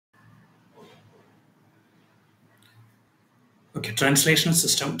Okay, translation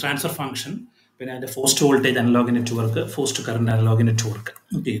system, transfer function, the forced voltage analog network, forced current analog network.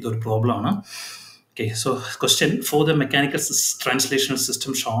 Okay, this is a problem. Okay, so question for the mechanical translational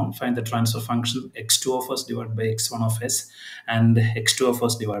system shown, find the transfer function x2 of s divided by x1 of s and x2 of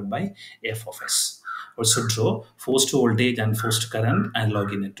s divided by f of s. Also draw forced voltage and forced current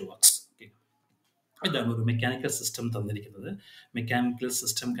analog networks. ഇതാണ് ഒരു mechanical system തന്നിരിക്കുന്നത്. Mechanical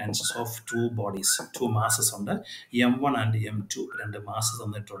system consist of two bodies, to masses ഉണ്ട്. M1 and M2 രണ്ട് masses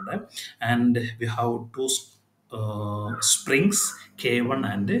തന്നിട്ടുണ്ട്. And we have to springs K1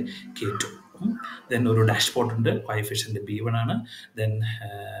 and K2. Then ഒരു dashboard ഉണ്ട്, coefficient B1 ആണ്. Then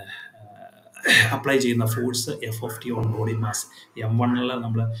apply ചെയ്യുന്ന force F of T on body mass M1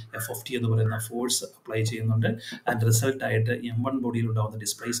 നമ്മൾ F of T എന്ന് പറയുന്ന ഫോഴ്സ് അപ്ലൈ ചെയ്യുന്നുണ്ട്. ആൻഡ് റിസൾട്ട് ആയിട്ട് M1 ബോഡിയിൽ ഉണ്ടാകുന്ന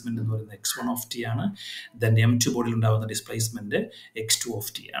ഡിസ്പ്ലേസ്മെന്റ് എന്ന് പറയുന്നത് x1 ഓഫ് ടി ആണ്. ദെൻ M2 ബോഡിയിൽ ഉണ്ടാകുന്ന ഡിസ്പ്ലേസ്മെന്റ് x2 ഓഫ്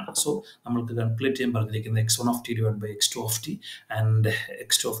ടി ആണ്. സോ നമ്മൾക്ക് കാൽക്കുലേറ്റ് ചെയ്യാൻ പറഞ്ഞിരിക്കുന്നത് x1 of T divide by x2 of T and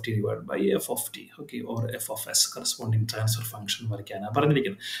x2 of T divide by F of T. Okay, or F of S corresponding transfer function വരയ്ക്കാനാണ്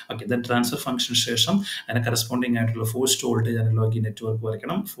പറഞ്ഞിരിക്കുന്നത്. Okay, then transfer function ശേഷം അതിന് corresponding ആയിട്ടുള്ള forced voltage analogy network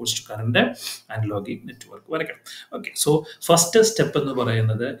വരയ്ക്കണം, forced current analogy network വരയ്ക്കണം. Okay, so first step എന്ന്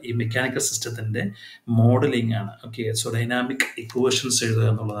പറയുന്നത് ഈ mechanical സിസ്റ്റത്തിന്റെ മോഡലിംഗ് ആണ്. ഓക്കെ, സോ ഡൈനാമിക് ഇക്വേഷൻസ് എഴുതുക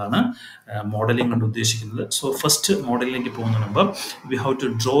എന്നുള്ളതാണ് മോഡലിംഗ് കൊണ്ട് ഉദ്ദേശിക്കുന്നത്. സോ ഫസ്റ്റ് മോഡലിലേക്ക് പോകുന്നതിന് മുമ്പ് we have to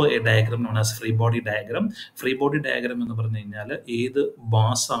draw A diagram known as free body diagram. Free body diagram എന്ന് പറഞ്ഞു കഴിഞ്ഞാൽ ഏത്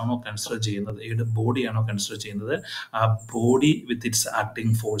മാസ് ആണോ കൺസിഡർ ചെയ്യുന്നത്, ഏത് ബോഡിയാണോ കൺസിഡർ ചെയ്യുന്നത്, ആ body with its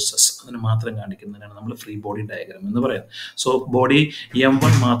acting forces അതിന് മാത്രം കാണിക്കുന്നതിനാണ് നമ്മൾ ഫ്രീ ബോഡി ഡയഗ്രം എന്ന് പറയുന്നത്. സോ ബോഡി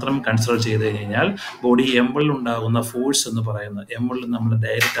M1 മാത്രം കൺസിഡർ ചെയ്ത് കഴിഞ്ഞാൽ ബോഡി M1 ഉണ്ടാകുന്ന ഫോഴ്സ് എന്ന് പറയുന്നത്, M1 നമ്മൾ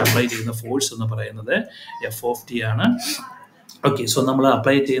ഡയറക്റ്റ് അപ്ലൈ ചെയ്യുന്ന ഫോഴ്സ് എന്ന് പറയുന്നത് എഫ് ഓഫ് ടി ആണ്. ഓക്കെ, സോ നമ്മൾ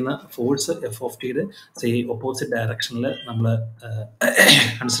അപ്ലൈ ചെയ്യുന്ന ഫോഴ്സ് എഫ് ഓഫ് ടിയുടെ ഓപ്പോസിറ്റ് ഡയറക്ഷനിൽ നമ്മൾ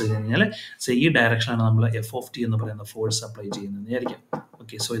കൺസിഡർ ചെയ്ത് കഴിഞ്ഞാൽ ഈ ഡയറക്ഷനാണ് നമ്മൾ എഫ് ഓഫ് ടി എന്ന് പറയുന്ന ഫോഴ്സ് അപ്ലൈ ചെയ്യുന്നത് വിചാരിക്കാം.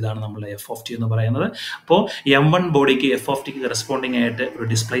 ഓക്കെ, സോ ഇതാണ് നമ്മൾ എഫ് ഓഫ് ടി എന്ന് പറയുന്നത്. അപ്പോൾ M1 ബോഡിക്ക് എഫ് ഓഫ് ടിക്ക് കറസ്പോണ്ടിങ് ആയിട്ട് ഒരു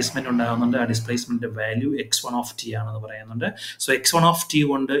ഡിസ്പ്ലേസ്മെന്റ് ഉണ്ടാകുന്നുണ്ട്. ആ displacement value x1 of T ആണെന്ന് പറയുന്നുണ്ട്. സോ x1 ഓഫ് ടി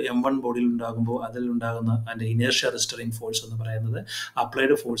കൊണ്ട് M1 ബോഡിയിൽ ഉണ്ടാകുമ്പോൾ അതിൽ ഉണ്ടാകുന്ന അതിന്റെ ഇനേർഷ്യ റെസ്റ്ററിംഗ് ഫോഴ്സ് എന്ന് പറയുന്നത്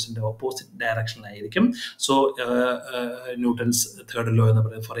അപ്ലൈഡ് ഫോഴ്സിന്റെ opposite ഡയറക്ഷനിലായിരിക്കും. So Newton's third law എന്ന്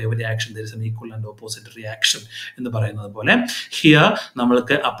പറയുന്നത് for every action there is an equal and opposite reaction എന്ന് പറയുന്നത് പോലെ ഹിയർ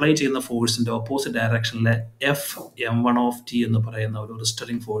നമ്മൾക്ക് അപ്ലൈ ചെയ്യുന്ന ഫോഴ്സിന്റെ ഓപ്പോസിറ്റ് ഡയറക്ഷനിലെ M1 ഓഫ് ടി എന്ന് പറയുന്ന ഒരു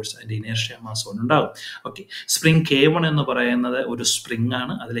റിസ്റ്ററിംഗ് ഫോഴ്സ് അതിന്റെ ഇനേർഷ്യ മാസ് കൊണ്ട് ഉണ്ടാകും. ഓക്കെ, സ്പ്രിംഗ് K1 എന്ന് പറയുന്നത് ഒരു സ്പ്രിംഗ്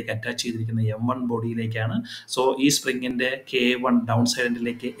ആണ്, അതിലേക്ക് അറ്റാച്ച് ചെയ്തിരിക്കുന്ന M1 ബോഡിയിലേക്കാണ്. സോ ഈ സ്പ്രിങ്ങിന്റെ K1 ഡൗൺ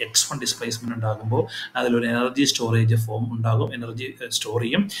സൈഡിലേക്ക് x1 ഡിസ്പ്ലേസ്മെന്റ് ഉണ്ടാകുമ്പോൾ അതിലൊരു എനർജി സ്റ്റോറേജ് ഫോം ഉണ്ടാകും, എനർജി സ്റ്റോർ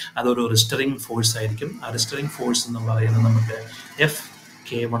ചെയ്യും. അതൊരു റിസ്റ്ററിംഗ് ഫോഴ്സ് ആയിരിക്കും. ആ റിസ്റ്ററിംഗ് ഫോഴ്സ് എന്ന് പറയുന്നത് നമുക്ക് എഫ്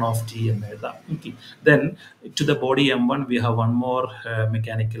K1 of T എന്ന് എഴുതാം. Okay. Then to the body M1 we have one more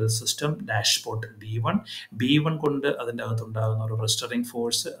mechanical system, dashpot B1. B1 കൊണ്ട് അതിൻ്റെ അകത്തുണ്ടാകുന്ന ഒരു റെസ്റ്ററിംഗ്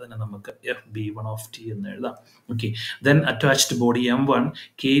ഫോഴ്സ് അതിനെ നമുക്ക് FB1 of T എന്ന് എഴുതാം. Okay. Then attached body M1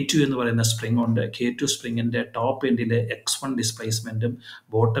 K2 എന്ന് പറയുന്ന സ്പ്രിംഗ് ഉണ്ട്. K2 സ്പ്രിങ്ങിന്റെ top എൻഡിലെ x1 ഡിസ്പ്ലേസ്മെന്റും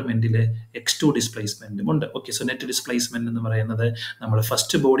bottom എൻഡിലെ x2 ഡിസ്പ്ലേസ്മെന്റും ഉണ്ട്. ഓക്കെ, സോ നെറ്റ് ഡിസ്പ്ലേസ്മെന്റ് എന്ന് പറയുന്നത് നമ്മൾ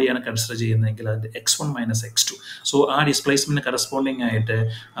ഫസ്റ്റ് ബോഡിയാണ് കൺസിഡർ ചെയ്യുന്നതെങ്കിൽ അതിന്റെ x1 മൈനസ് x2. സോ ആ ഡിസ്പ്ലേസ്മെന്റ് കറസ്പോണ്ടിങ് ആയിട്ട്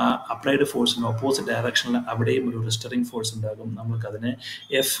അപ്ലൈഡ് ഫോഴ്സിന് ഓപ്പോസിറ്റ് ഡയറക്ഷനിൽ അവിടെയും ഒരു റിസ്റ്ററിംഗ് ഫോഴ്സ് ഉണ്ടാകും. നമുക്ക് അതിനെ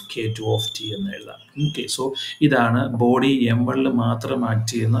FK2 of T എന്ന് എഴുതാം. ഓക്കെ, സോ ഇതാണ് ബോഡി M1 മാത്രം ആക്ട്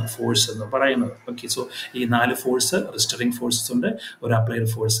ചെയ്യുന്ന ഫോഴ്സ് എന്ന് പറയുന്നത്. ഓക്കെ, സോ ഈ 4 ഫോഴ്സ് റിസ്റ്ററിംഗ് ഫോഴ്സസ് ഉണ്ട്, ഒരു applied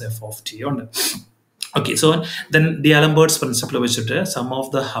force F of T ഉണ്ട്. Okay, so then D'Alembert's principle വെച്ചിട്ട് sum of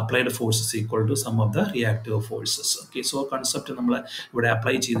the applied forces equal to sum of the reactive forces. Okay, so concept നമ്മൾ ഇവിടെ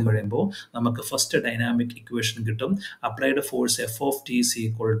അപ്ലൈ ചെയ്ത് കഴിയുമ്പോൾ നമുക്ക് ഫസ്റ്റ് ഡൈനാമിക് ഇക്വേഷൻ കിട്ടും. Applied force F of T is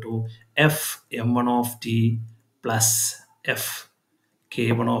equal to F M1 of T plus F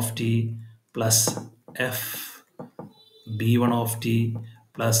K1 of T plus F B1 of T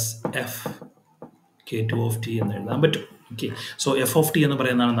plus F K2 of T എന്ന് എഴുതാൻ പറ്റും. Okay, so F of T എന്ന്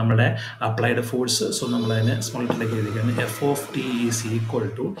പറയുന്നതാണ് നമ്മുടെ applied force. So നമ്മൾ അതിനെ small ലെറ്ററിലേക്ക് എഴുതിക്കുകയാണ്. F of T is equal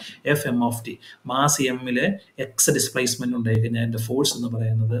to F M of T. Mass എമ്മിലെ X displacement ഉണ്ടായി കഴിഞ്ഞാൽ അതിൻ്റെ ഫോഴ്സ് എന്ന്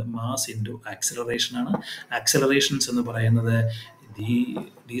പറയുന്നത് മാസ് ഇൻറ്റു ആക്സിലറേഷൻ ആണ്. ആക്സിലറേഷൻസ് എന്ന് പറയുന്നത്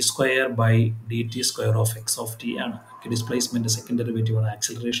D square by D T square of X of T ആണ്. ഡിസ്പ്ലേസ്മെന്റ് സെക്കൻഡ് ഡെറിവേറ്റീവ് ആണ്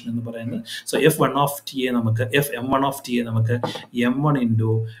ആക്സിലറേഷൻ എന്ന് പറയുന്നത്. സോ F1 of T നമുക്ക് M1 of T നമുക്ക് M1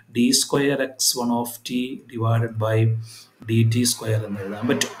 into D square x1 of T divided by D T square എന്ന് എഴുതാൻ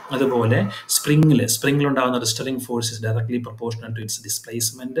പറ്റും. അതുപോലെ സ്പ്രിങ്ങിലുണ്ടാകുന്ന റിസ്റ്ററിംഗ് force is directly proportional to its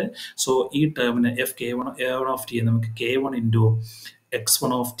displacement. So ഈ ടേമിന് A1 of T നമുക്ക് K1 into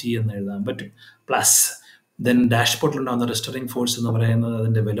x1 of T എന്ന് എഴുതാൻ പറ്റും. പ്ലസ് ദെൻ ഡാഷ്പോർട്ടിലുണ്ടാകുന്ന റിസ്റ്ററിംഗ് ഫോഴ്സ് എന്ന് പറയുന്നത്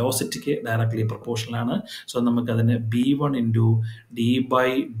അതിൻ്റെ വെലോസിറ്റിക്ക് ഡയറക്ട്ലി പ്രൊപ്പോർഷണൽ ആണ്. സോ നമുക്കതിന് B1 into D by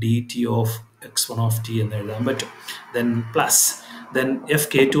D T of x1 of t എന്ന് എഴുതാൻ പറ്റും. Then plus then F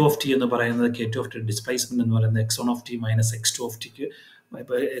K two of T എന്ന് പറയുന്നത് K two of T displacement എന്ന് പറയുന്നത് x1 of T minus x2 of tick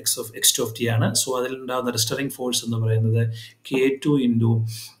x2 of T ആണ്. So അതിലുണ്ടാകുന്ന റെസ്റ്ററിംഗ് force എന്ന് പറയുന്നത് K two into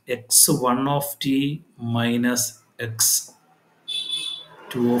x1 of T minus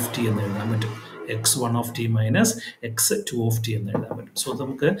x2 of T എന്ന് എഴുതാൻ പറ്റും. x1 of t minus x2 of t എന്ന് എഴുതാൻ പറ്റും. സോ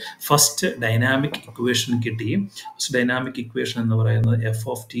നമുക്ക് ഫസ്റ്റ് ഡൈനാമിക് ഇക്വേഷൻ കിട്ടി. ഫസ്റ്റ് ഡൈനാമിക് ഇക്വേഷൻ എന്ന് പറയുന്നത് F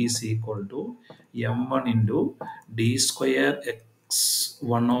of T is equal to m1 into D square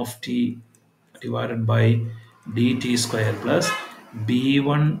x1 of T divided by D T square plus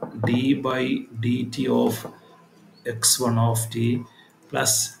b1 d by dt of x1 of t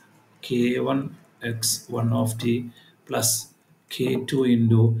plus k1 x1 of t plus k2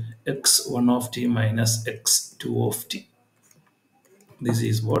 into x1 of t minus x2 of t. This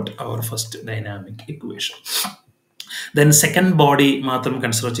is what our first dynamic equation. Then second body മാത്രം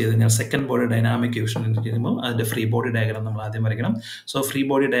consider ചെയ്ത് കഴിഞ്ഞാൽ second body dynamic equation ചെയ്യുമ്പോൾ അതിൻ്റെ free body diagram നമ്മൾ ആദ്യം വരയ്ക്കണം. So free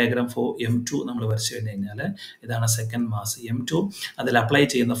body diagram four M2 നമ്മൾ വരച്ചു കഴിഞ്ഞ് കഴിഞ്ഞാൽ ഇതാണ് സെക്കൻഡ് മാസ് M2. അതിൽ അപ്ലൈ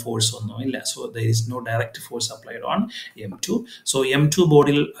ചെയ്യുന്ന ഫോഴ്സ് ഒന്നും ഇല്ല. So there is no direct force applied on M2. So M2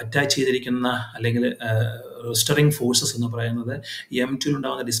 ബോഡിയിൽ അറ്റാച്ച് ചെയ്തിരിക്കുന്ന അല്ലെങ്കിൽ റെസ്റ്ററിംഗ് ഫോഴ്സസ് എന്ന് പറയുന്നത് M2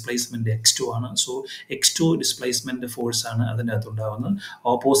 ഉണ്ടാകുന്ന ഡിസ്പ്ലേസ്മെന്റ് x2 ആണ്. സോ x2 ഡിസ്പ്ലേസ്മെന്റ് ഫോഴ്സ് ആണ് അതിൻ്റെ അകത്ത് ഉണ്ടാകുന്നത്.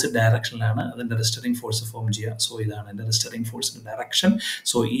 ഓപ്പോസിറ്റ് ഡയറക്ഷനിലാണ് അതിൻ്റെ റെസ്റ്ററിംഗ് ഫോഴ്സ് ഫോം ചെയ്യുക. സോ ഇതാണ് എൻ്റെ റെസ്റ്ററിംഗ് ഫോഴ്സിന്റെ ഡയറക്ഷൻ.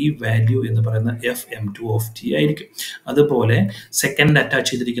 സോ ഈ വാല്യൂ എന്ന് പറയുന്ന എഫ് M2 ഓഫ് ടി ആയിരിക്കും. അതുപോലെ സെക്കൻഡ് അറ്റാച്ച്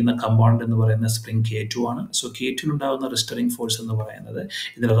ചെയ്തിരിക്കുന്ന കമ്പോണന്റ് എന്ന് പറയുന്ന സ്പ്രിംഗ് K2 ആണ്. സോ K2 ഉണ്ടാകുന്ന റെസ്റ്ററിംഗ് ഫോഴ്സ് എന്ന് പറയുന്നത്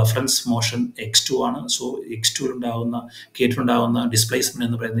ഇതിന്റെ റെഫറൻസ് മോഷൻ x2 ആണ്. സോ x2 ഉണ്ടാകുന്ന K2 ഉണ്ടാകുന്ന ഡിസ്പ്ലേസ്മെന്റ്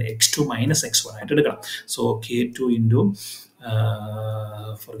എന്ന് പറയുന്നത് x2 മൈനസ് x1 ആയിട്ട് എടുക്കണം. So K2 into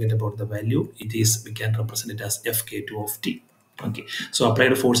forget about the value, it is, we can represent it as FK2 of t. Okay, so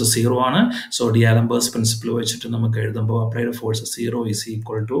applied force 0 ആണ്. So D'Alembert's principle വെച്ചിട്ട് നമുക്ക് എഴുതുമ്പോൾ applied force 0 is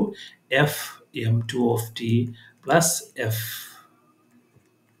equal to F M2 of t plus F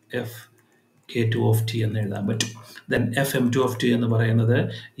K2 of t എന്ന് എഴുതാൻ പറ്റും. Then F M2 of t എന്ന് പറയുന്നത്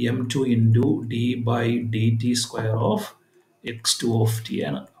M2 into d by dt square of x2 of t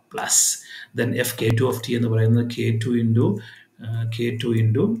ആണ്. Plus then f k2 of t എന്ന് പറയുന്നത് k2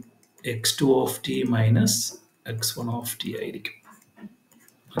 into x2 of t minus x1 of t ആയിരിക്കും.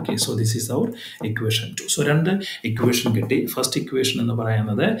 Okay, so this is our equation 2. So രണ്ട് equation കിട്ടി. First equation എന്ന്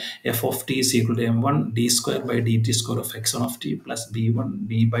പറയുന്നത് f of t is equal to m1 d square by dt square of x1 of t plus b1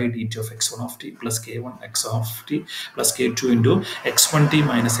 d by dt of x1 of t plus k1 x1 of t plus k2 into x1t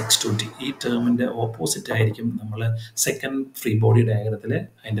minus x2t. ഈ ടേമിന്റെ opposite ആയിരിക്കും നമ്മൾ second free body ഡയഗ്രത്തിൽ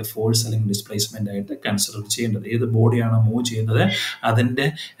അതിന്റെ force അല്ലെങ്കിൽ displacement ആയിട്ട് consider ചെയ്യേണ്ടത്. ഏത് ബോഡിയാണ് move ചെയ്യുന്നത് അതിന്റെ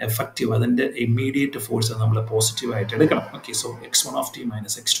എഫക്റ്റീവ് അതിന്റെ ഇമ്മീഡിയറ്റ് ഫോഴ്സ് നമ്മൾ പോസിറ്റീവ് ആയിട്ട് എടുക്കണം. Okay, so x1 of t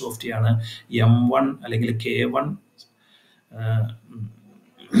minus x2 of t ആണ് m1 അല്ലെങ്കിൽ k1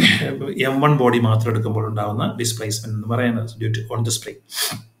 m1 ബോഡി മാത്രം എടുക്കുമ്പോൾ ഉണ്ടാകുന്ന ഡിസ്പ്ലേസ്മെന്റ് എന്ന് പറയുന്നത് due to on the spring.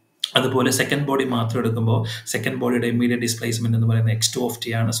 അതുപോലെ സെക്കൻഡ് ബോഡി മാത്രം എടുക്കുമ്പോൾ സെക്കൻഡ് ബോഡിയുടെ ഇമ്മീഡിയറ്റ് ഡിസ്പ്ലേസ്മെന്റ് എന്ന് പറയുന്നത് x2 of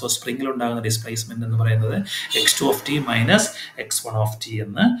t ആണ്. സോ സ്പ്രിംഗിൽ ഉണ്ടാകുന്ന ഡിസ്പ്ലേസ്മെന്റ് എന്ന് പറയുന്നത് x2 of t minus x1 of t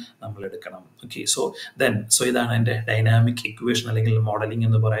എന്ന് നമ്മൾ എടുക്കണം. ഓക്കെ, സോ ഇതാണ് എൻ്റെ ഡൈനാമിക് ഇക്വേഷൻ അല്ലെങ്കിൽ മോഡലിംഗ്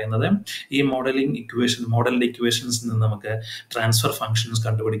എന്ന് പറയുന്നത്. ഈ മോഡലിംഗ് ഇക്വേഷൻസിൽ നിന്ന് നമുക്ക് ട്രാൻസ്ഫർ ഫംഗ്ഷൻസ്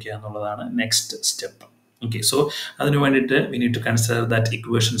കണ്ടുപിടിക്കുക എന്നുള്ളതാണ് നെക്സ്റ്റ് സ്റ്റെപ്പ്. Okay, so അതിനു വേണ്ടിയിട്ട് we need to consider that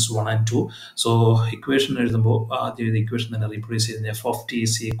equations 1 and 2. So equation എഴുതുമ്പോൾ ആദ്യം ഇക്വേഷൻ തന്നെ റീപ്ലേസ് ചെയ്യുന്നത് f of t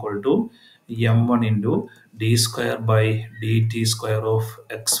is equal to m1 into d square by dt square of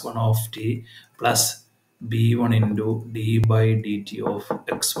x1 of t plus b1 into d by dt of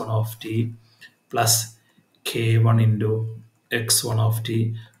x1 of t plus k1 into x1 of t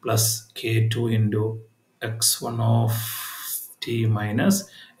plus k2 into x1 of t minus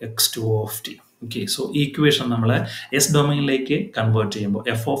x2 of t. Okay, so ഈ equation നമ്മൾ S ഡൊമൈനിലേക്ക് convert ചെയ്യുമ്പോൾ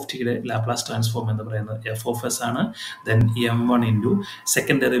F of ടിയുടെ Laplace transform എന്ന് പറയുന്നത് F of S ആണ്. Then m1 into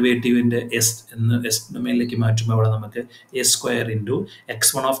second ഡെറിവേറ്റീവിൻ്റെ S ഡൊമൈനിലേക്ക് മാറ്റുമ്പോൾ അവിടെ നമുക്ക് S square into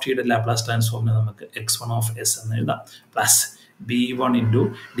x1 of ടിയുടെ ലാപ്ലാസ് ട്രാൻസ്ഫോമിനെ നമുക്ക് x1 ഓഫ് എസ് എന്ന് എഴുതാം. Plus b1 into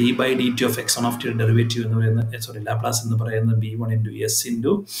D by D T of x1 of ടിയുടെ ഡെറിവേറ്റീവ് എന്ന് പറയുന്നത് ലാപ്ലാസ് എന്ന് പറയുന്നത് b1 into S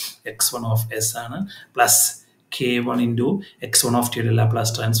into x1 of S ആണ്. Plus k1 into x1 of t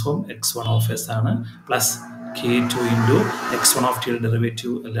Laplace transform x1 of s ആണ്. Plus k2 into x1 of t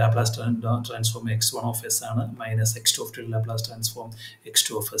derivative Laplace transform x1 of s ആണ്. Minus x2 of t Laplace transform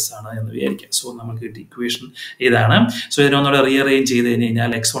x2 of s ആണ് എന്ന് വിചാരിക്കാം. So നമുക്ക് കിട്ടിയ equation ഇതാണ്. So ഇതിനൊന്നുകൂടെ rearrange ചെയ്ത് കഴിഞ്ഞ്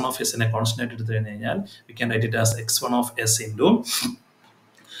കഴിഞ്ഞാൽ x1 of s നെ കോൺസ്റ്റന്റ് ആയിട്ട് എടുത്തു കഴിഞ്ഞ് കഴിഞ്ഞാൽ we can write it as x1 of s into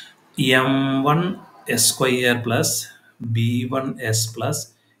m1 s square plus b1 s plus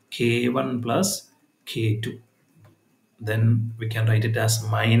k1 plus k2. Then we can write it as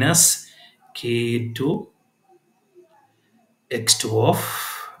minus k2 x2 of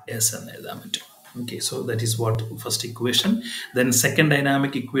S എന്ന് എഴുതാൻ പറ്റും. Okay, so that is what first equation. Then second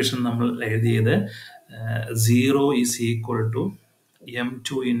dynamic equation നമ്മൾ എഴുതിയത് 0 is equal to m2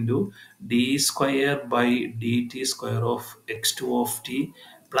 into d square by dt square of x2 of t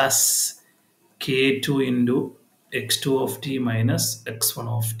plus k2 into x2 of t minus x1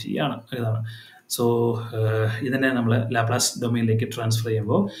 of t ആണ് ഇതാണ്. So ഇതിനെ നമ്മൾ Laplace ഡൊമൈനിലേക്ക് transfer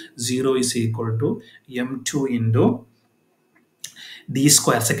ചെയ്യുമ്പോൾ 0 is equal to m2 into d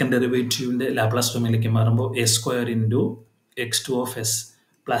square second derivative in the Laplace domain like marumbo a square into x2 of s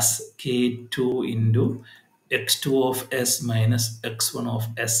plus k2 into x2 of s minus x1 of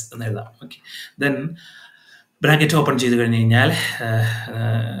s എന്ന് എഴുതാം. Okay, then bracket open ചെയ്ത് കഴിഞ്ഞ് കഴിഞ്ഞാൽ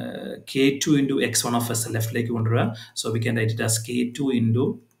k2 into x1 of s ലെഫ്റ്റിലേക്ക് കൊണ്ടുവരിക. So we can write it as k2 into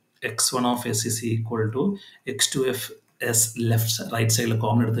x1 of s is equal to x2 of s left right side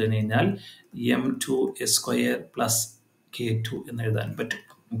common എടുത്തു കഴിഞ്ഞ് കഴിഞ്ഞാൽ m2 s square plus k2 എന്ന് എഴുതാൻ പറ്റും.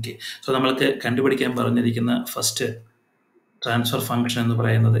 Okay, so നമ്മൾക്ക് കണ്ടുപിടിക്കാൻ പറഞ്ഞിരിക്കുന്ന ഫസ്റ്റ് ട്രാൻസ്ഫർ ഫംഗ്ഷൻ എന്ന്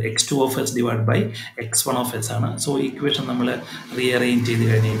പറയുന്നത് x2 of s divide by x1 of s ആണ്. സോ ഇക്വേഷൻ നമ്മൾ റീഅറേഞ്ച് ചെയ്ത്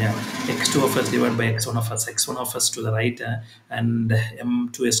കഴിഞ്ഞ് കഴിഞ്ഞാൽ x2 of s divide by x1 of s, x1 of s to the right and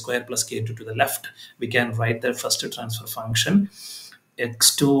m2s square plus k2 to the left. We can write the first transfer function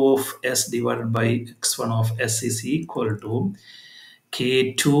x2 of s divided by x1 of s is equal to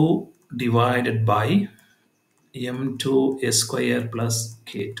k2 divided by m2 s square plus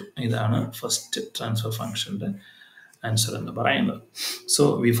k2. ഇതാണ് first transfer ഫംഗ്ഷൻ്റെ answer എന്ന് പറയുന്നത്. So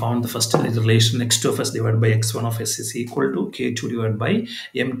we found the first relation x2 of s divided by x1 of s is equal to k2 divided by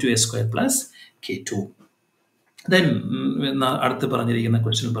m2 s square plus k2. Then അടുത്ത് പറഞ്ഞിരിക്കുന്ന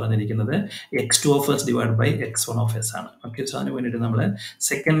question പറഞ്ഞിരിക്കുന്നത് x2 of s divided by x1 of s ആണ്. Okay, so അതിന് വേണ്ടിയിട്ട് നമ്മൾ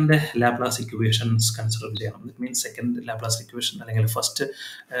second Laplace equations consider ചെയ്യണം. It means second Laplace equation അല്ലെങ്കിൽ first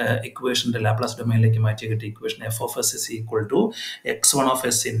ഇക്വേഷൻ്റെ Laplace ഡൊമൈനിലേക്ക് മാറ്റി കിട്ടിയ equation f of s is equal to x1 of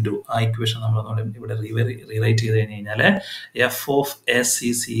s into ആ equation നമ്മൾ ഇവിടെ റീറൈറ്റ് ചെയ്ത് കഴിഞ്ഞ് കഴിഞ്ഞാൽ f of s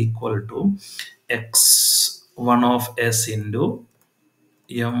is equal to x1 of s into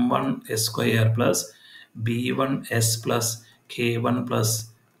m1 s square plus b1 s plus k1 plus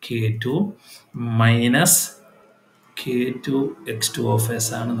k2 minus k2 x2 of s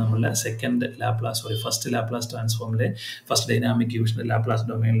ആണ് നമ്മളുടെ second Laplace first Laplace ട്രാൻസ്ഫോമിലെ first dynamic ഇക്വേഷൻ്റെ Laplace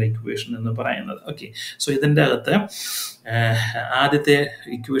ഡൊമൈനിലെ equation എന്ന് പറയുന്നത്. Okay, so ഇതിൻ്റെ അകത്ത് ആദ്യത്തെ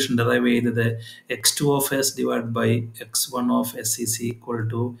equation derive ചെയ്തത് x2 of s divide by x1 of s is equal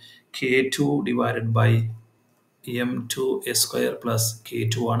to k2 divided by m2 s square plus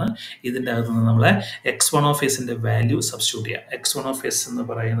k2 ആണ്. ഇതിൻ്റെ അകത്ത് നിന്ന് നമ്മൾ x1 of s value substitute ചെയ്യാം. x1 of s എന്ന്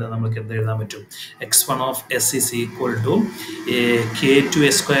പറയുന്നത് നമുക്ക് എന്ത് എഴുതാൻ പറ്റും? x1 of s is equal to k2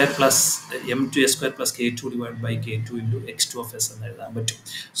 s square plus m2 s square plus k2 divided by k2 into x2 of s എന്ന് എഴുതാൻ പറ്റും.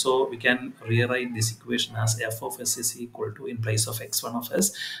 So we can rewrite this equation as f of s is equal to, in place of x1 of s,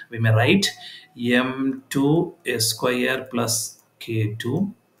 we may write m2 s square plus k2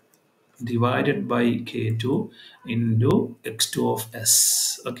 divided by k2 into x2 of s.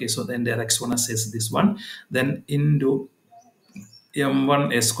 Okay, so then there x1 s is this one, then into m1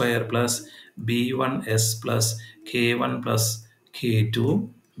 s square plus b1 s plus k1 plus k2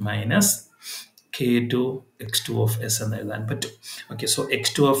 minus k2 x2 of s എന്ന് എഴുതാൻ പറ്റും. Okay, so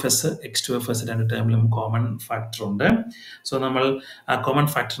x2 of s രണ്ട് ടേമിലും common factor ഉണ്ട്. So നമ്മൾ ആ common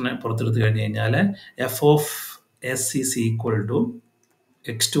ഫാക്ടറിനെ പുറത്തെടുത്ത് കഴിഞ്ഞ് കഴിഞ്ഞാൽ f of s is equal to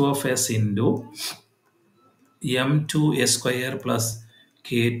x2 of s into m2 s square plus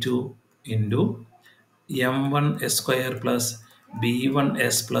k2 into m1 s square plus b1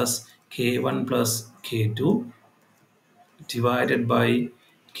 s plus k1 plus k2 divided by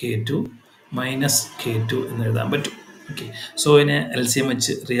k2 minus k2 എന്ന് എഴുതാൻ പറ്റും. Okay, so ഇതിനെ LCM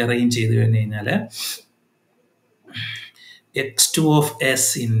വെച്ച് rearrange ചെയ്ത് കഴിഞ്ഞ് കഴിഞ്ഞാൽ x2 of s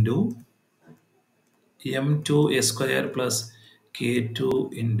into m2 s square plus k2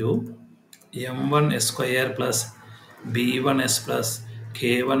 into m1 s square plus b1 s plus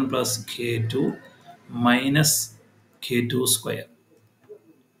k1 plus k2 minus k2 square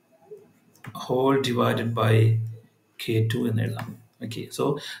whole divided by k2 എന്ന് എഴുതാം. Okay, so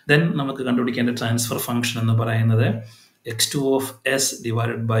then നമുക്ക് കണ്ടുപിടിക്കേണ്ട transfer function എന്ന് പറയുന്നത് x2 of s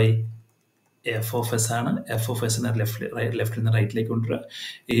divided by f of s ആണ്. f of s ലെഫ്റ്റിൽ നിന്ന് റൈറ്റിലേക്ക് കൊണ്ടുവരിക.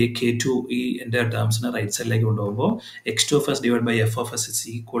 ഈ k2 ഈ എൻ്റെ ടേംസിനെ റൈറ്റ് സൈഡിലേക്ക് കൊണ്ടുപോകുമ്പോൾ x2 of s divide by f of s is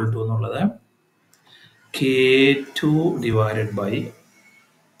equal to എന്നുള്ളത് k2 divided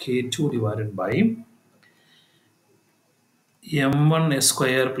by m1 s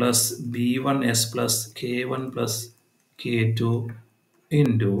square plus b1 s plus k1 plus k2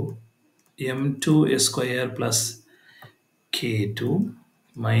 into m2 s square plus k2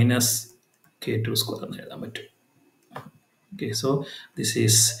 minus k2 square എന്ന് എഴുതാൻ പറ്റും. Okay, so this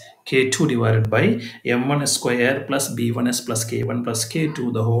is K2 divided by M1 square plus B1s plus K1 plus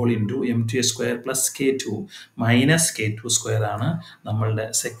K2 the whole into M2 square plus K2 minus K2 square ആണ് നമ്മളുടെ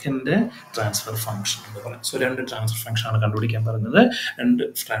second transfer function എന്ന് പറയുന്നത്. So രണ്ട് transfer function ആണ് കണ്ടുപിടിക്കാൻ പറയുന്നത്. രണ്ട്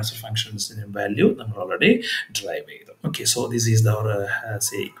transfer ഫംഗ്ഷൻസിന് value നമ്മൾ ഓൾറെഡി ഡ്രൈവ് ചെയ്തു. Okay, so this is ദവർ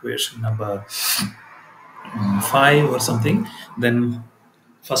say equation number 5 or something. Then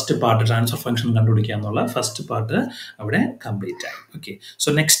first part transfer function കണ്ടുപിടിക്കുക എന്നുള്ള ഫസ്റ്റ് പാർട്ട് അവിടെ കംപ്ലീറ്റ് ആയി. ഓക്കെ, സോ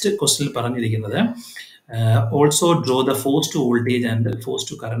നെക്സ്റ്റ് ക്വസ്റ്റിനിൽ പറഞ്ഞിരിക്കുന്നത് also draw the force to voltage and force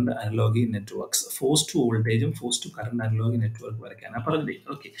to current analogy networks. Force to വോൾട്ടേജും force to current analogy network വരയ്ക്കാനാണ്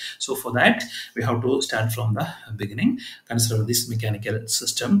പറഞ്ഞിരിക്കുന്നത്. Okay, so for that we have to start from the beginning. Consider this mechanical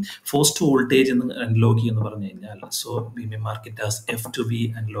system. Force to voltage എന്ന് analogy എന്ന് പറഞ്ഞു കഴിഞ്ഞാൽ so we may mark it as F2V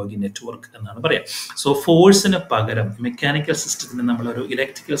analogy network എന്നാണ് പറയാം. So ഫോഴ്സിന് പകരം mechanical സിസ്റ്റത്തിന് നമ്മളൊരു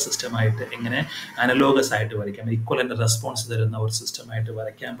ഇലക്ട്രിക്കൽ സിസ്റ്റമായിട്ട് എങ്ങനെ അനലോഗസ് ആയിട്ട് വരയ്ക്കാം, ഈക്വലന്റ് റെസ്പോൺസ് തരുന്ന ഒരു സിസ്റ്റമായിട്ട്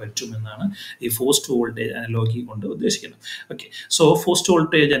വരയ്ക്കാൻ പറ്റുമെന്നാണ് ഈ ഫോഴ്സ് ടു വോൾട്ടേജ് അനലോഗി കൊണ്ട് ഉദ്ദേശിക്കുന്നത്. Okay, so force to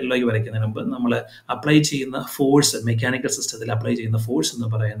voltage analogy വരയ്ക്കുന്നതിന് മുമ്പ് നമ്മൾ അപ്ലൈ ചെയ്യുന്ന ഫോഴ്സ്, മെക്കാനിക്കൽ സിസ്റ്റത്തിൽ അപ്ലൈ ചെയ്യുന്ന ഫോഴ്സ് എന്ന്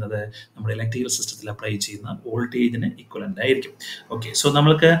പറയുന്നത് നമ്മുടെ ഇലക്ട്രിക്കൽ സിസ്റ്റത്തിൽ അപ്ലൈ ചെയ്യുന്ന വോൾട്ടേജിന് ഈക്വലന്റ് ആയിരിക്കും. ഓക്കെ, സോ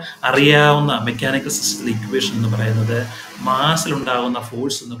നമ്മൾക്ക് അറിയാവുന്ന മെക്കാനിക്കൽ സിസ്റ്റത്തിലെ ഇക്വേഷൻ എന്ന് പറയുന്നത് മാസിലുണ്ടാകുന്ന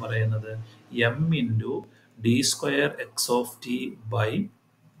ഫോഴ്സ് എന്ന് പറയുന്നത് m into D square X of T by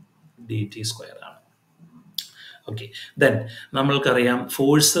D T square ആണ്. ഓക്കെ, ദെൻ നമ്മൾക്കറിയാം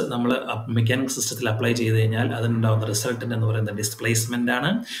ഫോഴ്സ് നമ്മൾ മെക്കാനിക് സിസ്റ്റത്തിൽ അപ്ലൈ ചെയ്ത് കഴിഞ്ഞാൽ അതിനുണ്ടാകുന്ന റിസൾട്ടൻ്റ് എന്ന് പറയുന്നത് ഡിസ്പ്ലേസ്മെൻ്റ് ആണ്.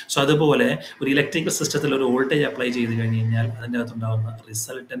 സോ അതുപോലെ ഒരു ഇലക്ട്രിക്കൽ സിസ്റ്റത്തിൽ ഒരു വോൾട്ടേജ് അപ്ലൈ ചെയ്ത് കഴിഞ്ഞ് കഴിഞ്ഞാൽ അതിൻ്റെ അകത്തുണ്ടാകുന്ന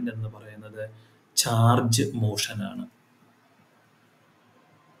റിസൾട്ടൻ്റ് എന്ന് പറയുന്നത് ചാർജ് മോഷൻ ആണ്.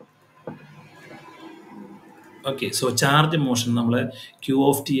 ഓക്കെ, സോ ചാർജ് മോഷൻ നമ്മൾ ക്യൂ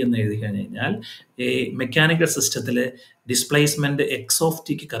ഓഫ് ടി എന്ന് എഴുതി കഴിഞ്ഞ് കഴിഞ്ഞാൽ ഈ മെക്കാനിക്കൽ സിസ്റ്റത്തിൽ displacement X of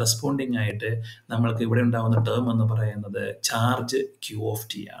tick corresponding ആയിട്ട് നമ്മൾക്ക് ഇവിടെ ഉണ്ടാകുന്ന ടേം എന്ന് പറയുന്നത് ചാർജ് ക്യൂ ഓഫ്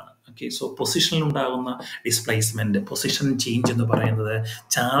ടി ആണ്. ഓക്കെ, സോ പൊസിഷനിൽ ഉണ്ടാകുന്ന ഡിസ്പ്ലേസ്മെൻറ്റ്, പൊസിഷൻ ചേഞ്ച് എന്ന് പറയുന്നത്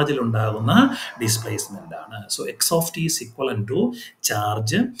ചാർജിൽ ഉണ്ടാകുന്ന ഡിസ്പ്ലേസ്മെൻ്റ് ആണ്. So X of T is ഇക്വലൻ to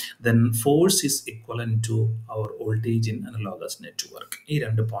charge, then force is ഇക്വലൻ to our voltage in analogous network. ഈ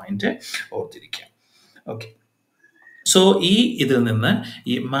രണ്ട് പോയിന്റ് ഓർത്തിരിക്കാം. ഓക്കെ, സോ ഈ ഇതിൽ നിന്ന്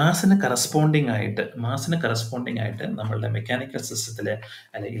ഈ മാസിന് കറസ്പോണ്ടിങ് ആയിട്ട് നമ്മളുടെ മെക്കാനിക്കൽ സിസ്റ്റത്തിൽ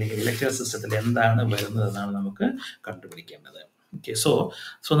അല്ലെങ്കിൽ ഇലക്ട്രിക്കൽ സിസ്റ്റത്തിൽ എന്താണ് വരുന്നതെന്നാണ് നമുക്ക് കണ്ടുപിടിക്കേണ്ടത്. ഓക്കെ, സോ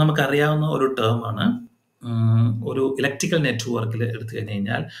നമുക്കറിയാവുന്ന ഒരു ടേമാണ് ഒരു ഇലക്ട്രിക്കൽ നെറ്റ്വർക്കിൽ എടുത്തു കഴിഞ്ഞ്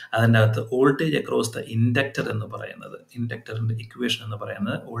കഴിഞ്ഞാൽ അതിൻ്റെ അകത്ത് വോൾട്ടേജ് അക്രോസ് ദ ഇൻഡക്ടർ എന്ന് പറയുന്നത്, ഇൻഡക്ടറിൻ്റെ ഇക്വേഷൻ എന്ന്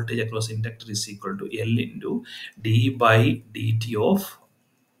പറയുന്നത് voltage across inductor is equal to L into D by D T of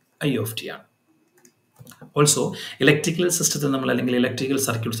I of T ആണ്. ഓൾസോ ഇലക്ട്രിക്കൽ സിസ്റ്റത്തിൽ നമ്മൾ അല്ലെങ്കിൽ ഇലക്ട്രിക്കൽ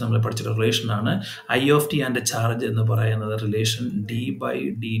സർക്യൂട്ട്സ് നമ്മൾ പഠിച്ച റിലേഷനാണ് I of T and charge എന്ന് പറയുന്നത് relation D by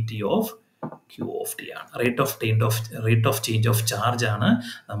D T of Q of T ആണ്. Rate of change of charge ആണ്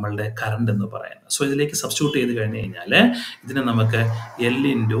നമ്മളുടെ കറണ്ട് എന്ന് പറയുന്നത്. സോ ഇതിലേക്ക് സബ്സ്റ്റിറ്റ്യൂട്ട് ചെയ്ത് കഴിഞ്ഞ് കഴിഞ്ഞാൽ ഇതിനെ നമുക്ക് L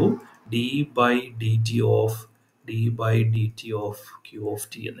into D by D T of Q of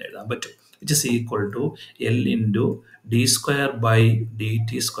T എന്ന് എഴുതാൻ പറ്റും, which is equal to L into d square by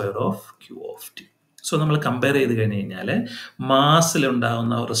dt square of Q of t. So നമ്മൾ കമ്പയർ ചെയ്ത് കഴിഞ്ഞ് കഴിഞ്ഞാൽ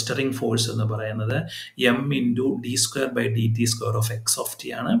മാസിലുണ്ടാകുന്ന റെസ്റ്ററിങ് ഫോഴ്സ് എന്ന് പറയുന്നത് M into D square by D T square of X of T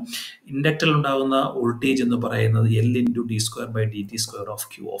ആണ്. ഇൻഡക്ടറിൽ ഉണ്ടാകുന്ന വോൾട്ടേജ് എന്ന് പറയുന്നത് L into D square by D T square of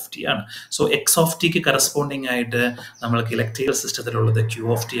Q of T ആണ്. So X of tick corresponding ആയിട്ട് നമ്മൾക്ക് ഇലക്ട്രിക്കൽ സിസ്റ്റത്തിലുള്ളത് ക്യൂ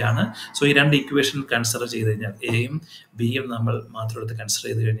ഓഫ് ടി ആണ്. So ഈ രണ്ട് ഇക്വേഷൻ കൺസിഡർ ചെയ്ത് കഴിഞ്ഞാൽ എയും ബിയും നമ്മൾ മാത്രം എടുത്ത് കൺസിഡർ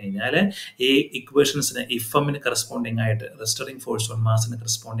ചെയ്ത് കഴിഞ്ഞ് കഴിഞ്ഞാൽ ഈ ഇക്വേഷൻസിന് ഇഫമിന് കറസ്പോണ്ടിങ് ആയിട്ട് റെസ്റ്ററിങ് ഫോഴ്സ് ഓൺ മാസിന്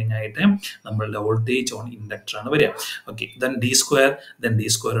കറസ്പോണ്ടിങ് ആയിട്ട് നമ്മളുടെ വോൾട്ടേജ് ഓൺ ഇൻഡക്ടർ ആണ് വരിക. ഓക്കെ, ദെൻ ഡി സ്ക്വയർ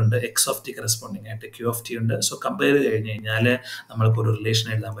ഉണ്ട്, എക്സ് ഓഫ് ടി കറസ്പോണ്ടിങ് ആയിട്ട് ക്യൂ ഓഫ് ടി ഉണ്ട്. സോ കമ്പയർ ചെയ്ത് കഴിഞ്ഞ് കഴിഞ്ഞാൽ നമ്മൾക്ക് ഒരു റിലേഷൻ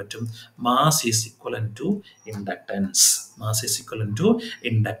എഴുതാൻ പറ്റും, mass is ഇക്വലൻ to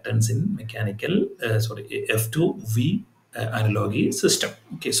inductance in mechanical F2V analogy system.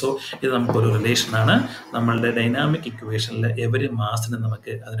 Okay, so ഇത് നമുക്കൊരു റിലേഷനാണ്. നമ്മളുടെ ഡൈനാമിക് ഇക്വേഷനിൽ എവരി മാസിന്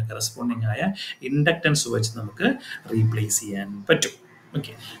നമുക്ക് അതിന് കറസ്പോണ്ടിങ് ആയ ഇൻഡക്ടൻസ് വെച്ച് നമുക്ക് റീപ്ലേസ് ചെയ്യാൻ പറ്റും.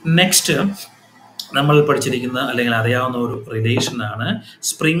 ഓക്കെ, നെക്സ്റ്റ് നമ്മൾ പഠിച്ചിരിക്കുന്ന അല്ലെങ്കിൽ അറിയാവുന്ന ഒരു റിലേഷനാണ്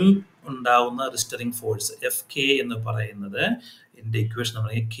സ്പ്രിംഗ് ഉണ്ടാവുന്ന റിസ്റ്ററിംഗ് ഫോഴ്സ് FK എന്ന് പറയുന്നത്. എൻ്റെ ഇക്വേഷൻ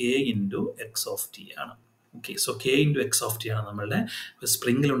നമ്മൾ K into X of T ആണ്. Okay, so K into X of T ആണ് നമ്മളുടെ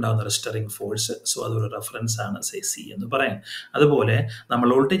സ്പ്രിംഗിൽ ഉണ്ടാകുന്ന റെസ്റ്ററിംഗ് ഫോഴ്സ്. സോ അതൊരു റെഫറൻസ് ആണ് C എന്ന് പറയാം. അതുപോലെ നമ്മൾ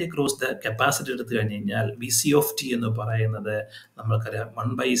വോൾട്ടേജ് അക്രോസ് ദ കപ്പാസിറ്റി എടുത്തു കഴിഞ്ഞ് കഴിഞ്ഞാൽ VC ഓഫ് ടി എന്ന് പറയുന്നത് നമ്മൾക്കറിയാം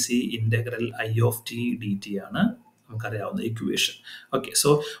 1/C integral I of T D T ആണ് നമുക്കറിയാവുന്ന equation. Okay, so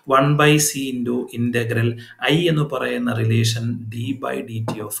 1/C into integral I എന്ന് പറയുന്ന relation D by D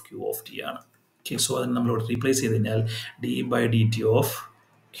T of Q of T ആണ്. ഓക്കെ, സോ അതിന് നമ്മളോട് റീപ്ലേസ് ചെയ്ത് കഴിഞ്ഞാൽ D by D T of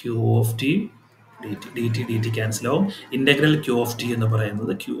Q of T dt cancel ആവും. ഇന്റഗ്രൽ ക്യൂ ഓഫ് ടി എന്ന്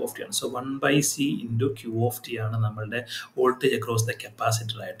പറയുന്നത് ക്യൂ ഓഫ് ടി ആണ്. So 1/c into Q of T ആണ് നമ്മളുടെ വോൾട്ടേജ് അക്രോസ് ദ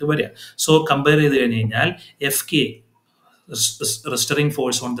കപ്പാസിറ്റർ ആയിട്ട് വരിക. സോ കമ്പയർ ചെയ്ത് കഴിഞ്ഞ് കഴിഞ്ഞാൽ F K റെസ്റ്ററിംഗ്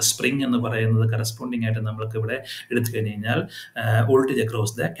force on the spring എന്ന് പറയുന്നത് കറസ്പോണ്ടിങ് ആയിട്ട് നമ്മൾക്ക് ഇവിടെ എടുത്തു കഴിഞ്ഞ് കഴിഞ്ഞാൽ വോൾട്ടേജ്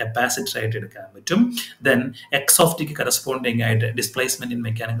അക്രോസ് ദ കപ്പാസിറ്റർ ആയിട്ട് എടുക്കാൻ പറ്റും. Then X of tick corresponding ആയിട്ട് displacement in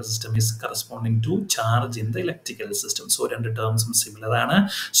mechanical system is corresponding to charge in the electrical system. So രണ്ട് ടേംസും സിമിലർ ആണ്.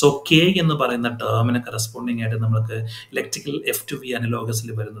 സോ കെ എന്ന് പറയുന്ന ടേമിന് കറസ്പോണ്ടിങ് ആയിട്ട് നമുക്ക് ഇലക്ട്രിക്കൽ F2V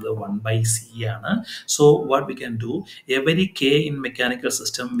അനലോഗസിൽ വരുന്നത് 1/c ആണ്. So what we can do, every K in mechanical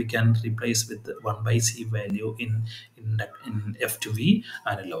system we can replace with 1/c value in F2V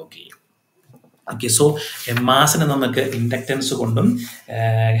analogy. Okay, so മാസിനെ നമുക്ക് ഇൻഡക്റ്റൻസ് കൊണ്ടും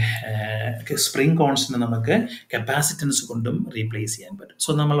സ്പ്രിംഗ് കോൺസ്റ്റിനെ നമുക്ക് കപ്പാസിറ്റൻസ് കൊണ്ടും റീപ്ലേസ് ചെയ്യാൻ പറ്റും.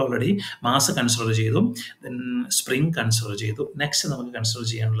 സോ നമ്മൾ ഓൾറെഡി മാസ് കൺസിഡർ ചെയ്തു, ദെൻ സ്പ്രിംഗ് കൺസിഡർ ചെയ്തു. Next നമുക്ക് കൺസിഡർ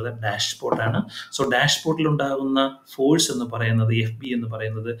ചെയ്യാനുള്ളത് ഡാഷ്പോർട്ടാണ്. സോ ഡാഷ്പോർട്ടിൽ ഉണ്ടാകുന്ന ഫോഴ്സ് എന്ന് പറയുന്നത് FB എന്ന്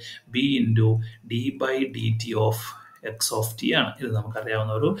പറയുന്നത് B into d/dt of X of T ആണ്. ഇത്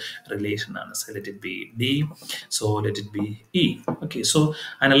നമുക്കറിയാവുന്ന ഒരു റിലേഷൻ ആണ്. So let it be D, so let it be E. Okay, so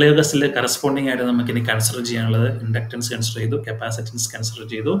അനലോഗസിൽ corresponding ആയിട്ട് നമുക്ക് ഇനി കൺസിഡർ ചെയ്യാനുള്ളത് ഇൻഡക്റ്റൻസ് കൺസിഡർ ചെയ്തു, കപ്പാസിറ്റൻസ് കൺസിഡർ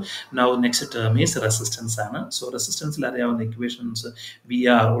ചെയ്തു. Now next term is resistance ആണ്. സോ റെസിസ്റ്റൻസിൽ അറിയാവുന്ന equations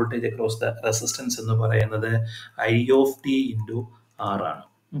VR voltage across the resistance എന്ന് പറയുന്നത് I of T into R ആണ്.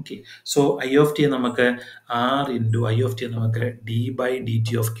 Okay, so I of T നമുക്ക് R into I of T നമുക്ക് d/dt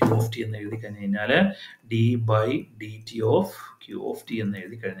of Q of T എന്ന് എഴുതി കഴിഞ്ഞ് കഴിഞ്ഞാൽ d/dt of Q of T എന്ന്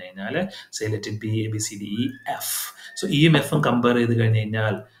എഴുതി കഴിഞ്ഞ് കഴിഞ്ഞാൽ say let it be ABCDEF. So ഇയും എഫും കമ്പയർ ചെയ്ത് കഴിഞ്ഞ്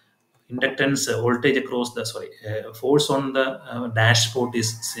കഴിഞ്ഞാൽ inductance voltage across the force on the dashboard is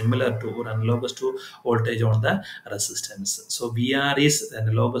similar to or analogous to voltage on the resistance. So VR is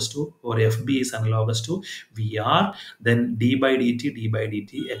analogous to, or FB is analogous to VR. Then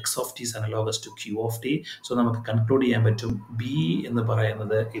d/dt x of t is analogous to Q of t. So നമുക്ക് conclude ചെയ്യാൻ പറ്റും B എന്ന്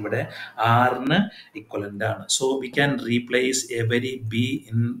പറയുന്നത് ഇവിടെ R ന് equivalent ആണ്. So we can replace every B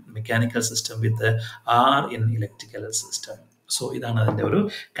in mechanical system with R in electrical system. So ഇതാണ് അതിൻ്റെ ഒരു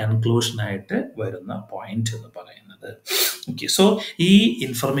കൺക്ലൂഷനായിട്ട് വരുന്ന പോയിന്റ് എന്ന് പറയുന്നത്. ഓക്കെ, സോ ഈ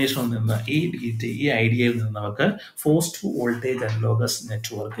ഇൻഫർമേഷനിൽ നിന്ന് ഈ ഐഡിയയിൽ നിന്ന് നമുക്ക് ഫോഴ്സ്ഡ് വോൾട്ടേജ് അനലോഗസ്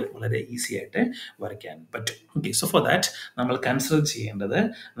നെറ്റ്വർക്ക് വളരെ ഈസി ആയിട്ട് വരയ്ക്കാൻ പറ്റും. ഓക്കെ, സോ ഫോർ ദാറ്റ് നമ്മൾ കൺസിഡർ ചെയ്യേണ്ടത്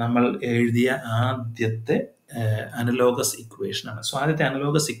നമ്മൾ എഴുതിയ ആദ്യത്തെ അനലോഗസ് ഇക്വേഷൻ ആണ്. സോ ആദ്യത്തെ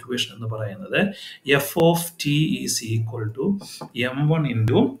അനലോഗസ് ഇക്വേഷൻ എന്ന് പറയുന്നത് F of T is equal to M1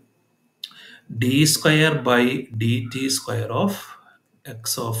 into d square by dt square of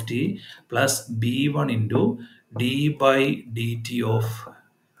x of t plus B1 into d by dt of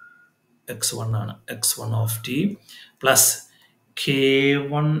x1 ആണ്, x1 of t plus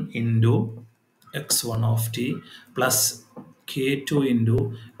k1 into x1 of t plus k2 into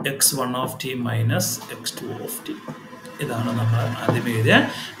x1 of t minus x2 of t. ഇതാണ് നമ്മൾ ആദ്യം എഴുതിയ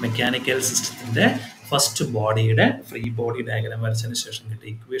mechanical സിസ്റ്റത്തിൻ്റെ first ബോഡിയുടെ free body diagram വരച്ചതിന് ശേഷം കിട്ടിയ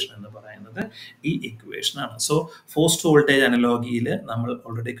equation എന്ന് പറയുന്നത് ഈ ഇക്വേഷൻ ആണ്. സോ ഫോഴ്സ്ഡ് വോൾട്ടേജ് അനലോഗിയിൽ നമ്മൾ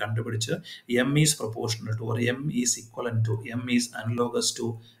ഓൾറെഡി കണ്ടുപിടിച്ച് M is proportional to, or M is equivalent to, M is analogous to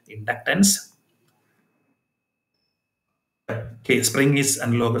inductance. Okay, spring is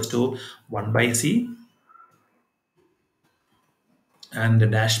analogous to 1/c and the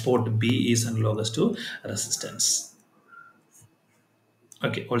dashport B is analogous to resistance.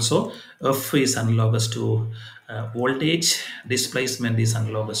 Okay, also F is analogous to voltage, displacement is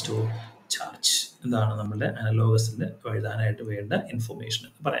analogous to charge. ഇതാണ് നമ്മുടെ അനലോഗസിൽ എഴുതാനായിട്ട് വേണ്ട information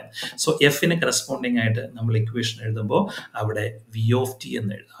എന്ന് പറയുന്നത്. So എഫിന് corresponding ആയിട്ട് നമ്മൾ equation എഴുതുമ്പോൾ അവിടെ V ഓഫ് ടി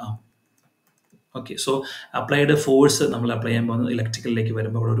എന്ന് എഴുതാം. ഓക്കെ, സോ അപ്ലൈഡ് ഫോഴ്സ് നമ്മൾ അപ്ലൈ ചെയ്യാൻ പോകുന്നത് ഇലക്ട്രിക്കലിലേക്ക്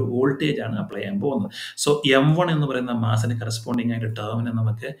വരുമ്പോൾ അവിടെ ഒരു വോൾട്ടേജ് ആണ് അപ്ലൈ ചെയ്യാൻ പോകുന്നത്. സോ M1 എന്ന് പറയുന്ന മാസിന് കറസ്പോണ്ടിങ് ആയിട്ട് ടേമിനെ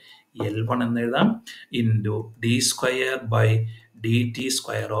നമുക്ക് L1 എന്ന് എഴുതാം into d square by dt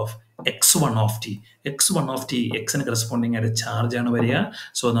square of x1 of T. x1 of T എക്സിന് കറസ്പോണ്ടിങ് ആയിട്ട് ചാർജ് ആണ് വരിക.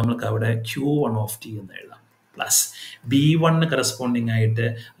 സോ നമ്മൾക്ക് അവിടെ Q1 ഓഫ് ടി എന്ന് എഴുതാം പ്ലസ് B1 കറസ്പോണ്ടിങ് ആയിട്ട്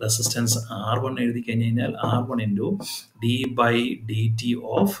റെസിസ്റ്റൻസ് R1 എഴുതി കഴിഞ്ഞ് കഴിഞ്ഞാൽ R1 into d/dt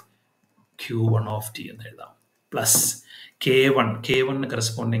of Q1 of T എന്ന് എഴുതാം പ്ലസ് K1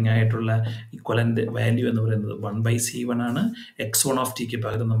 കറസ്പോണ്ടിങ് ആയിട്ടുള്ള ഇക്വലന്റ് വാല്യൂ എന്ന് പറയുന്നത് 1/C1 ആണ്. x1 ഓഫ് ടിക്ക്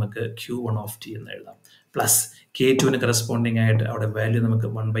പകരം നമുക്ക് Q1 ഓഫ് ടി എന്ന് എഴുതാം പ്ലസ് K2 കറസ്പോണ്ടിങ് ആയിട്ട് അവിടെ വാല്യൂ നമുക്ക്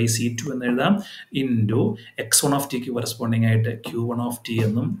 1/C2 എന്ന് എഴുതാം into x1 of tick corresponding ആയിട്ട് Q1 ഓഫ് ടി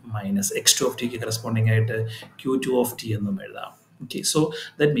എന്നും minus x2 of tick corresponding ആയിട്ട് Q2 ഓഫ് ടി എന്നും എഴുതാം Okay, so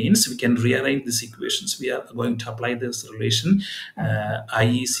that means we can rearrange these equations. We are going to apply this relation I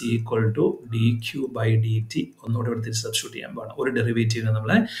is equal to dq by dt. ഒന്നുകൂടെ എടുത്ത് substitute ചെയ്യാൻ പാടില്ല. ഒരു ഡെറിവേറ്റീവിനെ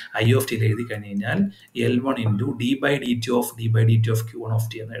നമ്മൾ I of ടിയിൽ എഴുതി കഴിഞ്ഞ് കഴിഞ്ഞാൽ L1 into d by dt of Q1 of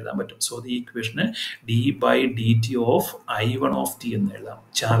t എന്ന് എഴുതാൻ പറ്റും. സോ ഈ ഇക്വേഷന് d/dt of I1 of t എന്ന് എഴുതാം.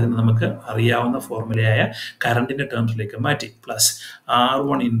 ചാർജിന് നമുക്ക് അറിയാവുന്ന ഫോർമുലയായ കറണ്ടിന്റെ ടേംസിലേക്ക് മാറ്റി plus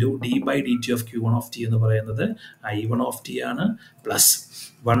R1 into d/dt of Q1 of t എന്ന് പറയുന്നത് I1 of t ആണ് plus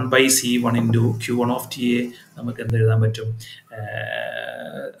 1/C1 into Q1 of t യെ നമുക്ക് എന്ത് എഴുതാൻ പറ്റും?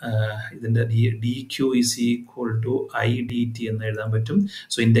 ഇതിൻ്റെ D Q is equal to I D T എന്ന് എഴുതാൻ പറ്റും.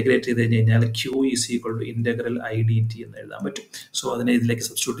 സോ ഇൻ്റഗ്രേറ്റ് ചെയ്ത് കഴിഞ്ഞ് കഴിഞ്ഞാൽ Q is equal to integral I D T എന്ന് എഴുതാൻ പറ്റും. സോ അതിനെ ഇതിലേക്ക്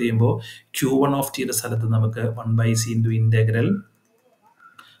സബ്സ്റ്റിറ്റ്യൂട്ട് ചെയ്യുമ്പോൾ Q1 of t യുടെ സ്ഥലത്ത് നമുക്ക് 1/C into integral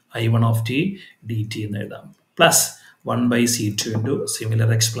I1 of t dt എന്ന് എഴുതാം plus 1/C2 into similar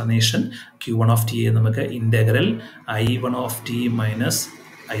explanation Q1 of t നമുക്ക് integral I1 of t minus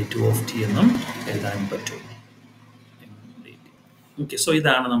I2 of t എന്നും എഴുതാൻ പറ്റും. ഓക്കെ, സോ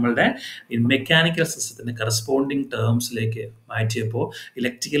ഇതാണ് നമ്മളുടെ മെക്കാനിക്കൽ സിസ്റ്റത്തിന് കറസ്പോണ്ടിങ് ടേംസിലേക്ക് മാറ്റിയപ്പോൾ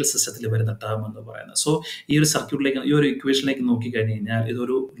ഇലക്ട്രിക്കൽ സിസ്റ്റത്തിൽ വരുന്ന ടേം എന്ന് പറയുന്നത്. സോ ഈ ഒരു സർക്യൂട്ടിലേക്ക്, ഈ ഒരു ഇക്വേഷനിലേക്ക് നോക്കിക്കഴിഞ്ഞ് കഴിഞ്ഞാൽ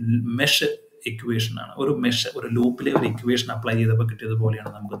ഇതൊരു മെഷ് ഇക്വേഷൻ ആണ്. ഒരു മെഷ്, ഒരു ലൂപ്പിലെ ഒരു ഇക്വേഷൻ അപ്ലൈ ചെയ്തപ്പോൾ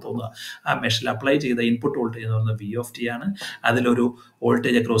കിട്ടിയതുപോലെയാണ് നമുക്ക് തോന്നുക. ആ മെഷിൽ അപ്ലൈ ചെയ്ത ഇൻപുട്ട് വോൾട്ടേജ് എന്ന് പറയുന്നത് V of t ആണ്. അതിലൊരു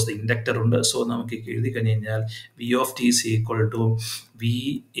വോൾട്ടേജ് അക്രോസ് ദ ഇൻഡക്ടർ ഉണ്ട്. സോ നമുക്ക് എഴുതി കഴിഞ്ഞ് കഴിഞ്ഞാൽ V of t is equal to V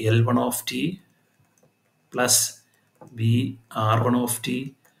L1 of t plus V R1 of t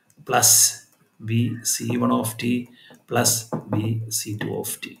plus V C1 of t plus V C2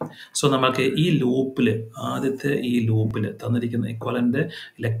 of t. So നമുക്ക് ഈ ലൂപ്പിൽ, ആദ്യത്തെ ഈ ലൂപ്പിൽ തന്നിരിക്കുന്ന ഇക്വലൻ്റ്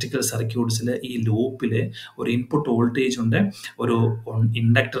ഇലക്ട്രിക്കൽ സർക്യൂട്ട്സിൽ ഈ ലൂപ്പിൽ ഒരു ഇൻപുട്ട് വോൾട്ടേജ് ഉണ്ട്, ഒരു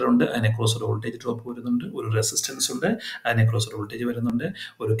ഇൻഡക്ടർ ഉണ്ട്, അതിനെക്രോസ് ഒരു വോൾട്ടേജ് ഡ്രോപ്പ് വരുന്നുണ്ട്, ഒരു റെസിസ്റ്റൻസ് ഉണ്ട്, അതിനെക്രോസ് ഒരു വോൾട്ടേജ് വരുന്നുണ്ട്,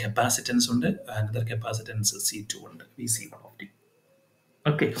 ഒരു കപ്പാസിറ്റൻസ് ഉണ്ട്, അനദർ കപ്പാസിറ്റൻസ് C2 ഉണ്ട്, V C1 of t.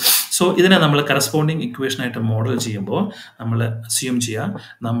 Okay, so ഇതിനെ നമ്മൾ കറസ്പോണ്ടിങ് ഇക്വേഷനായിട്ട് മോഡൽ ചെയ്യുമ്പോൾ നമ്മൾ അസ്യൂം ചെയ്യുക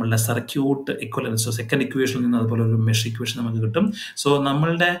നമ്മളുടെ സർക്യൂട്ട് ഇക്വലൻസ്. സോ സെക്കൻഡ് ഇക്വേഷനിൽ നിന്ന് അതുപോലെ ഒരു മെഷ് ഇക്വേഷൻ നമുക്ക് കിട്ടും. സോ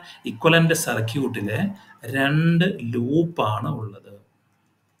നമ്മളുടെ ഇക്വലൻ്റ് സർക്യൂട്ടിൽ 2 ലൂപ്പാണ് ഉള്ളത്.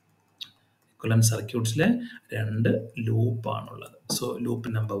 Equivalent സർക്യൂട്ട്സിൽ 2 ലൂപ്പാണുള്ളത്. So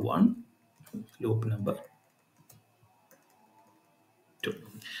loop number 1, loop number 2.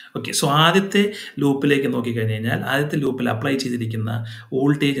 Okay, so ആദ്യത്തെ ലൂപ്പിലേക്ക് നോക്കിക്കഴിഞ്ഞ് കഴിഞ്ഞാൽ ആദ്യത്തെ ലൂപ്പിൽ അപ്ലൈ ചെയ്തിരിക്കുന്ന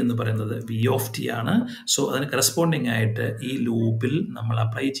വോൾട്ടേജ് എന്ന് പറയുന്നത് V of t ആണ്. സോ അതിന് കറസ്പോണ്ടിങ് ആയിട്ട് ഈ ലൂപ്പിൽ നമ്മൾ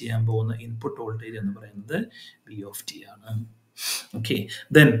അപ്ലൈ ചെയ്യാൻ പോകുന്ന ഇൻപുട്ട് വോൾട്ടേജ് എന്ന് പറയുന്നത് V of t ആണ്. ഓക്കെ,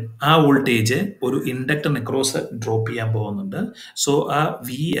 ദെൻ ആ വോൾട്ടേജ് ഒരു ഇൻഡക്ടറിന് ക്രോസ് ഡ്രോപ്പ് ചെയ്യാൻ പോകുന്നുണ്ട്. സോ ആ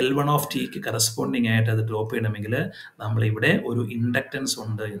VL1 of tക്ക് കറസ്പോണ്ടിങ് ആയിട്ട് അത് ഡ്രോപ്പ് ചെയ്യണമെങ്കിൽ നമ്മളിവിടെ ഒരു ഇൻഡക്റ്റൻസ്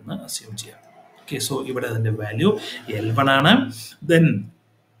ഉണ്ട് എന്ന് അസ്യൂം ചെയ്യാം. ഓക്കെ, സോ ഇവിടെ അതിൻ്റെ വാല്യൂ L1 ആണ്. ദെൻ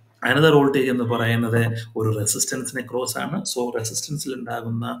അനദർ വോൾട്ടേജ് എന്ന് പറയുന്നത് ഒരു റെസിസ്റ്റൻസിനെ ക്രോസ് ആണ്. സോ റെസിസ്റ്റൻസിൽ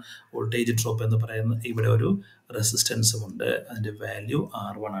ഉണ്ടാകുന്ന വോൾട്ടേജ് ഡ്രോപ്പ് എന്ന് പറയുന്നത് ഇവിടെ ഒരു റെസിസ്റ്റൻസും ഉണ്ട്, അതിൻ്റെ വാല്യൂ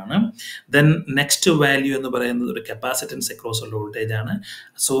R1 ആണ്. ദെൻ നെക്സ്റ്റ് വാല്യൂ എന്ന് പറയുന്നത് ഒരു കപ്പാസിറ്റൻസ് അക്രോസ് ഉള്ള വോൾട്ടേജ് ആണ്.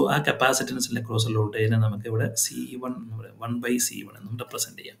 സോ ആ കപ്പാസിറ്റൻസിൻ്റെ അക്രോസ് ഉള്ള വോൾട്ടേജിനെ നമുക്ക് ഇവിടെ C1 1/C1 എന്നും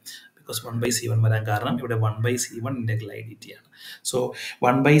റെപ്രസെൻറ്റ് ചെയ്യാം. ബിക്കോസ് 1/C1 വരാൻ കാരണം ഇവിടെ 1/C1 integral I D T ആണ്. സോ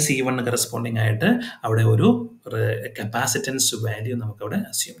 1/C1 കറസ്പോണ്ടിങ് ആയിട്ട് അവിടെ ഒരു കപ്പാസിറ്റൻസ് വാല്യൂ നമുക്ക് അവിടെ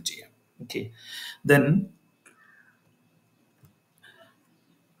അസ്യൂം ചെയ്യാം. ഓക്കെ, ദെൻ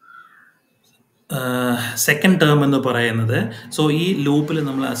സെക്കൻഡ് ടേം എന്ന് പറയുന്നത്, സോ ഈ ലൂപ്പിൽ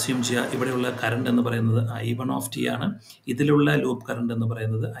നമ്മൾ അസ്യൂം ചെയ്യുക ഇവിടെയുള്ള കറണ്ട് എന്ന് പറയുന്നത് I1 of t ആണ്. ഇതിലുള്ള ലൂപ്പ് കറണ്ട് എന്ന്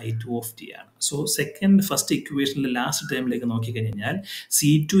പറയുന്നത് I2 of t ആണ്. സോ ഫസ്റ്റ് ഇക്വേഷനിൽ ലാസ്റ്റ് ടൈമിലേക്ക് നോക്കിക്കഴിഞ്ഞാൽ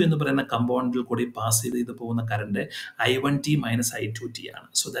C2 എന്ന് പറയുന്ന കമ്പോണൻറ്റിൽ കൂടി പാസ് ചെയ്ത് പോകുന്ന കറണ്ട് I1t മൈനസ് I2t ആണ്.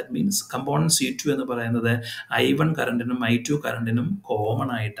 So that means component C2 എന്ന് പറയുന്നത് I1 കറണ്ടിനും I2 കറണ്ടിനും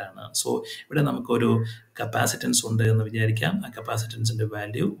കോമൺ ആയിട്ടാണ്. സോ ഇവിടെ നമുക്കൊരു കപ്പാസിറ്റൻസ് ഉണ്ട് എന്ന് വിചാരിക്കാം. ആ കപ്പാസിറ്റൻസിൻ്റെ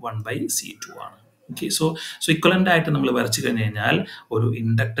വാല്യൂ 1/C2 ആണ്. ഓക്കെ, സോ ഇക്വലൻ്റ് ആയിട്ട് നമ്മൾ വരച്ചു കഴിഞ്ഞ് കഴിഞ്ഞാൽ ഒരു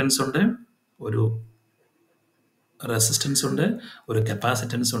ഇൻഡക്റ്റൻസ് ഉണ്ട്, ഒരു റെസിസ്റ്റൻസ് ഉണ്ട്, ഒരു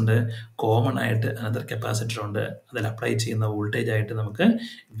കപ്പാസിറ്റൻസ് ഉണ്ട്, കോമൺ ആയിട്ട് അനദർ കപ്പാസിറ്റർ ഉണ്ട്. അതിൽ അപ്ലൈ ചെയ്യുന്ന വോൾട്ടേജ് ആയിട്ട് നമുക്ക്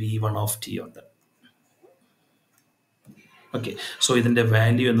V1 of t ഉണ്ട്. ഓക്കെ, സോ ഇതിൻ്റെ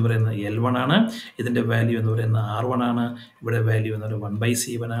വാല്യൂ എന്ന് പറയുന്നത് L1 ആണ്, ഇതിൻ്റെ വാല്യൂ എന്ന് പറയുന്നത് R1 ആണ്, ഇവിടെ വാല്യൂ എന്ന് പറയുന്നത്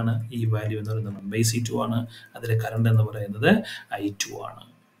 1/C1 ആണ്, ഈ വാല്യൂ എന്ന് പറയുന്നത് 1/C2 ആണ്, അതിലെ കറണ്ട് എന്ന് പറയുന്നത് I2 ആണ്.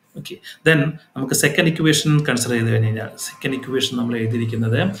 ഓക്കെ, ദെൻ നമുക്ക് സെക്കൻഡ് ഇക്വേഷൻ കൺസിഡർ ചെയ്ത് കഴിഞ്ഞ് കഴിഞ്ഞാൽ സെക്കൻഡ് ഇക്വേഷൻ നമ്മൾ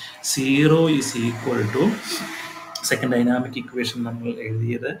എഴുതിയിരിക്കുന്നത് 0 is equal to, second dynamic equation നമ്മൾ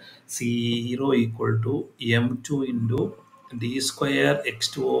എഴുതിയത് 0 equal to M2 into d square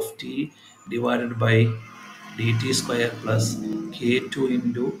x2 of t divided by dt square plus K2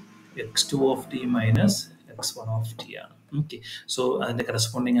 into x2 of t minus x1 of t ആണ്. Okay, so അതിൻ്റെ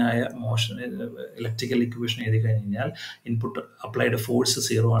corresponding ആയ motion electrical equation എഴുതി കഴിഞ്ഞാൽ input applied force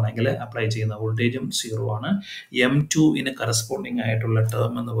 0 ആണെങ്കിൽ apply ചെയ്യുന്ന വോൾട്ടേജും 0 ആണ്. M2 corresponding ആയിട്ടുള്ള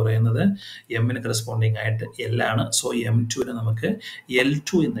ടേം എന്ന് പറയുന്നത് എമ്മിന് കറസ്പോണ്ടിങ് ആയിട്ട് L ആണ്. സോ M2 നമുക്ക്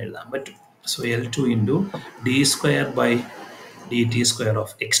L2 എന്ന് എഴുതാൻ പറ്റും. So L2 into d square by dt square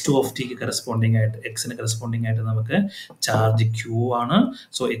of x2 of t corresponding ആയിട്ട് എക്സിന് കറസ്പോണ്ടിങ് ആയിട്ട് നമുക്ക് ചാർജ് q ആണ്.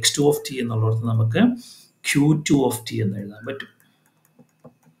 സോ x2 of t എന്നുള്ളിടത്ത് നമുക്ക് q2 of t എന്ന് എഴുതാൻ പറ്റും.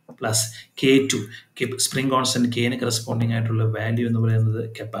 Plus K2 spring constant കെന് corresponding ആയിട്ടുള്ള വാല്യൂ എന്ന് പറയുന്നത്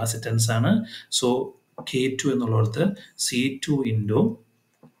കപ്പാസിറ്റൻസ് ആണ്. സോ K2 എന്നുള്ളിടത്ത് C2 into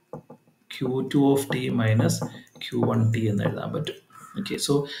Q2 of t minus Q1t എന്ന് എഴുതാൻ പറ്റും. ഓക്കെ,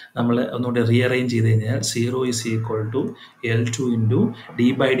 സോ നമ്മൾ ഒന്നുകൂടി റീഅറേഞ്ച് ചെയ്ത് കഴിഞ്ഞാൽ 0 is equal to L2 into D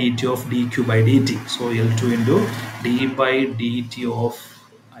by D T of D Q by D T. So L2 into D by D T of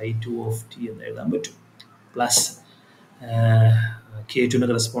I2 of t എന്ന് എഴുതാൻ പറ്റും. പ്ലസ് K2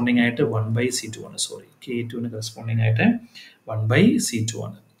 കറസ്പോണ്ടിങ് ആയിട്ട് 1/C2 ആണ്. Sorry, K2 corresponding ആയിട്ട് 1/C2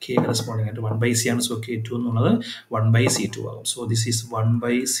 ആണ്. K corresponding ആയിട്ട് 1/C ആണ്. So K2 എന്നുള്ളത് 1/C2 ആകും. So this is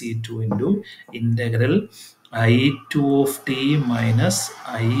 1/C2 into integral I2 of t minus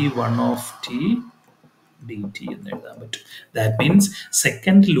I1 of t dt എന്ന് എഴുതാൻ പറ്റും. ദാറ്റ് മീൻസ്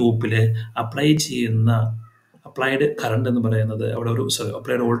സെക്കൻഡ് ലൂപ്പിൽ അപ്ലൈ ചെയ്യുന്ന അപ്ലൈഡ് കറണ്ട് എന്ന് പറയുന്നത് അവിടെ ഒരു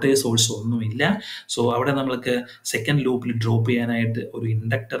അപ്ലൈഡ് വോൾട്ടേജ് സോഴ്സ് ഒന്നുമില്ല. സോ അവിടെ നമ്മൾക്ക് സെക്കൻഡ് ലൂപ്പിൽ ഡ്രോപ്പ് ചെയ്യാനായിട്ട് ഒരു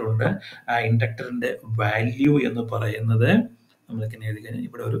ഇൻഡക്ടർ ഉണ്ട്. ആ ഇൻഡക്ടറിൻ്റെ വാല്യൂ എന്ന് പറയുന്നത് നമ്മൾക്ക് എഴുതി കഴിഞ്ഞാൽ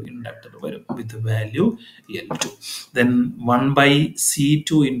ഇവിടെ ഒരു ഇൻഡക്ടർ വരും വിത്ത് value L2. Then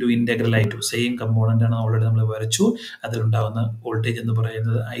 1/C2 into integral I2 same component ആണ് ഓൾറെഡി നമ്മൾ വരച്ചു. അതിലുണ്ടാകുന്ന വോൾട്ടേജ് എന്ന്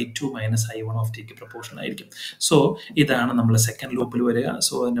പറയുന്നത് I2 minus I1 of t proportion ആയിരിക്കും. സോ ഇതാണ് നമ്മൾ സെക്കൻഡ് ലൂപ്പിൽ വരിക.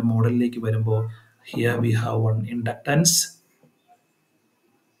 സോ അതിൻ്റെ മോഡലിലേക്ക് വരുമ്പോൾ here we have one inductance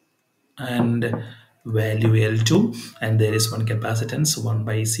and value L2 and there is one capacitance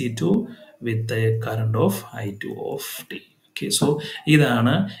 1/C2 with a current of I2 of t. Okay, so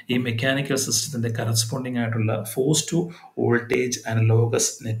ഇതാണ് ഈ മെക്കാനിക്കൽ സിസ്റ്റത്തിൻ്റെ കറസ്പോണ്ടിങ് ആയിട്ടുള്ള ഫോഴ്സ് ടു വോൾട്ടേജ്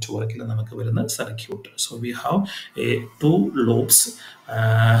അനലോഗസ് നെറ്റ്വർക്കിൽ നമുക്ക് വരുന്ന circuit. So we have to loops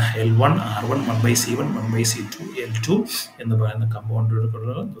L1 R1 1/C1 1/C2 L2 എന്ന് പറയുന്ന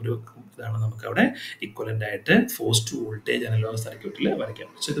കമ്പൗണ്ടുകൾക്കുള്ള ഒരു ഇതാണ് നമുക്ക് അവിടെ ഇക്വലൻ്റ് ആയിട്ട് ഫോഴ്സ് ടു വോൾട്ടേജ് അനലോഗസ് സർക്യൂട്ടിൽ വരയ്ക്കാം.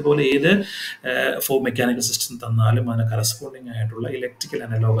 സോ ഇതുപോലെ ഏത് മെക്കാനിക്കൽ സിസ്റ്റം തന്നാലും അതിന് കറസ്പോണ്ടിങ് ആയിട്ടുള്ള electrical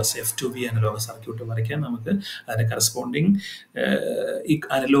analogous F2B analogous circuit വരയ്ക്കാൻ നമുക്ക് അതിന് കറസ്പോണ്ടിങ്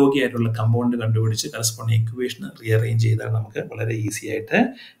അനലോഗി ആയിട്ടുള്ള കമ്പൗണ്ട് കണ്ടുപിടിച്ച് കറസ്പോണ്ടിങ് ഇക്വേഷൻ റീഅറേഞ്ച് ചെയ്താൽ നമുക്ക് വളരെ ഈസി ആയിട്ട്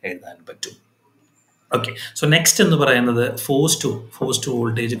എഴുതാൻ പറ്റും. ഓക്കെ, സോ നെക്സ്റ്റ് എന്ന് പറയുന്നത് ഫോഴ്സ് ടു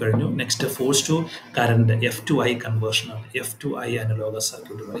വോൾട്ടേജ് കഴിഞ്ഞു. Next force to current F2I കൺവേർഷനാണ്. F2I analogous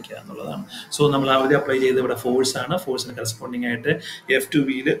circuit വരയ്ക്കുക എന്നുള്ളതാണ്. സോ നമ്മൾ ആദ്യം അപ്ലൈ ചെയ്ത് ഇവിടെ ഫോഴ്സ് ആണ്. ഫോഴ്സിന് കറസ്പോണ്ടിങ് ആയിട്ട്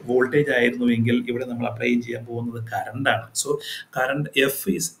F2Bയിൽ വോൾട്ടേജ് ആയിരുന്നുവെങ്കിൽ ഇവിടെ നമ്മൾ അപ്ലൈ ചെയ്യാൻ പോകുന്നത് കറണ്ടാണ്. So current F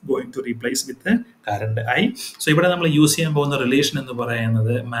is going to replace with current I. So ഇവിടെ നമ്മൾ യൂസ് ചെയ്യാൻ പോകുന്ന റിലേഷൻ എന്ന്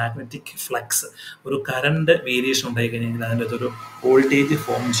പറയുന്നത് മാഗ്നറ്റിക് ഫ്ലക്സ്. ഒരു കറണ്ട് വേരിയേഷൻ ഉണ്ടായി കഴിഞ്ഞാൽ അതിൻ്റെ അകത്തൊരു വോൾട്ടേജ്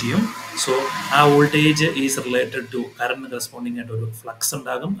ഫോം ചെയ്യും. സോ ആ voltage is related to current corresponding ആയിട്ട് ഒരു ഫ്ലക്സ്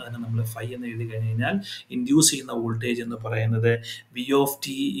ഉണ്ടാകും. അതിനെ നമ്മൾ ഫൈ എന്ന് എഴുതി കഴിഞ്ഞാൽ ഇൻഡ്യൂസ് ചെയ്യുന്ന വോൾട്ടേജ് എന്ന് പറയുന്നത് V of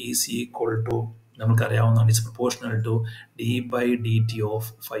t is equal to നമുക്കറിയാവുന്നതാണ് it's proportional to d by dt of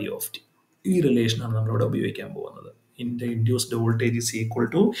phi of t. ഈ റിലേഷനാണ് നമ്മളിവിടെ ഉപയോഗിക്കാൻ പോകുന്നത്. Induced voltage is equal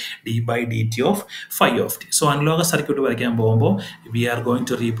to d by dt of phi of t. So analogous circuit വരയ്ക്കാൻ പോകുമ്പോൾ we are going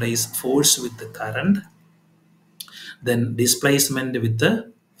to replace force with the current, then displacement with the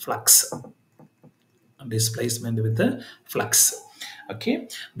flux. Okay,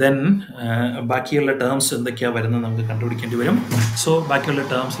 then ബാക്കിയുള്ള terms എന്തൊക്കെയാണ് വരുന്നത് നമുക്ക് കണ്ടുപിടിക്കേണ്ടി വരും. So ബാക്കിയുള്ള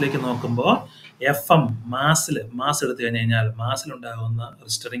ടേംസിലേക്ക് നോക്കുമ്പോൾ FM mass എടുത്തു കഴിഞ്ഞാൽ മാസിലുണ്ടാകുന്ന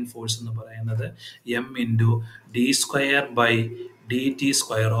റിസ്റ്ററിങ് ഫോഴ്സ് എന്ന് പറയുന്നത് M into D square by D T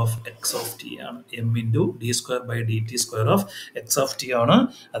square of X of T ആണ്. M into D square by D T square of X of T ആണ്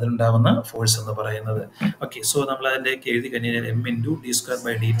അതിലുണ്ടാകുന്ന ഫോഴ്സ് എന്ന് പറയുന്നത്. ഓക്കെ, സോ നമ്മൾ അതിലേക്ക് എഴുതി കഴിഞ്ഞാൽ M into D square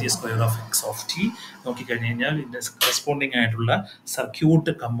by D T square of X of T നോക്കിക്കഴിഞ്ഞ് കഴിഞ്ഞാൽ ഇതിൻ്റെ കറസ്പോണ്ടിങ് ആയിട്ടുള്ള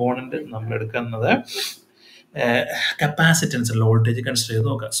സർക്യൂട്ട് കമ്പോണൻറ്റ് നമ്മൾ എടുക്കുന്നത് കപ്പാസിറ്റൻസ് വോൾട്ടേജ് കൺസിഡർ ചെയ്ത്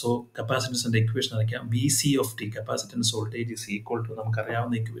നോക്കാം. സോ കപ്പാസിറ്റൻസിൻ്റെ ഇക്വേഷൻ അറിയാം. V C of T capacitance voltage is equal to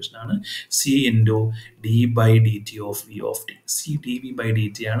നമുക്കറിയാവുന്ന ഇക്വേഷനാണ് C into D by D T of V of T. C D V by D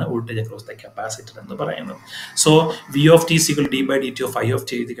T ആണ് voltage across the capacitor എന്ന് പറയുന്നത്. So we of T equal D by D T of I of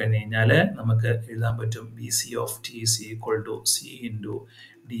T എഴുതി കഴിഞ്ഞ് കഴിഞ്ഞാൽ നമുക്ക് എഴുതാൻ പറ്റും V C of T is equal to C into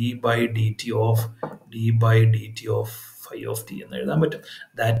D by D T of phi of T എന്ന് എഴുതാൻ പറ്റും.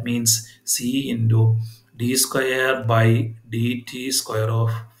 That means C into d square by dt square of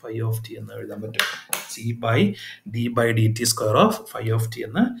phi of t എന്ന് എഴുതാൻ പറ്റും. C by d by dt square of phi of t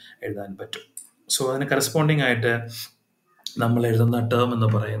എന്ന് എഴുതാൻ പറ്റും. So അതിന് കറസ്പോണ്ടിങ് ആയിട്ട് നമ്മൾ എഴുതുന്ന ടേം എന്ന്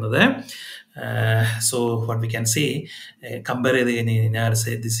പറയുന്നത് so what we can say compare ചെയ്ത് കഴിഞ്ഞ് കഴിഞ്ഞാൽ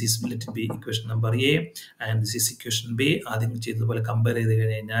say this is let be equation number A and this is equation B. ആദ്യം ചെയ്തതുപോലെ കമ്പയർ ചെയ്ത്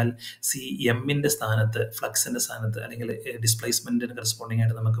കഴിഞ്ഞ് കഴിഞ്ഞാൽ സി എമ്മിൻ്റെ സ്ഥാനത്ത് ഫ്ലക്സിൻ്റെ സ്ഥാനത്ത് അല്ലെങ്കിൽ ഡിസ്പ്ലേസ്മെൻറ്റിന് കറസ്പോണ്ടിങ്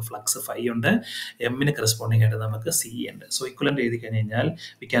ആയിട്ട് നമുക്ക് ഫ്ലക്സ് ഫൈ ഉണ്ട്, എമ്മിന് കറസ്പോണ്ടിങ് ആയിട്ട് നമുക്ക് സി ഉണ്ട്. സോ ഇക്വലൻ്റ് എഴുതി കഴിഞ്ഞ് കഴിഞ്ഞാൽ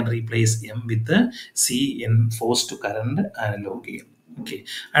we can replace M with C in force to current analogue ചെയ്യും. ഓക്കെ,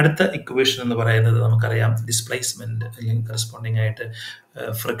 അടുത്ത ഇക്വേഷൻ എന്ന് പറയുന്നത് നമുക്കറിയാം ഡിസ്പ്ലേസ്മെന്റ് അല്ലെങ്കിൽ കറസ്പോണ്ടിങ് ആയിട്ട്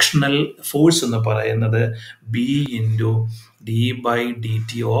ഫ്രിക്ഷണൽ ഫോഴ്സ് എന്ന് പറയുന്നത് B into D by D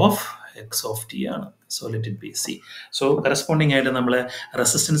T of X of T ആണ്. So let it be C. So corresponding ആയിട്ട് നമ്മൾ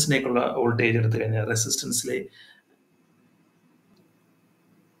റെസിസ്റ്റൻസിലേക്കുള്ള വോൾട്ടേജ് എടുത്തു കഴിഞ്ഞാൽ റെസിസ്റ്റൻസിലെ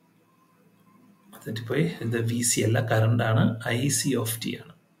പോയി ഇത് വി സി അല്ല, കറണ്ടാണ്, ഐ സി ഓഫ് ടി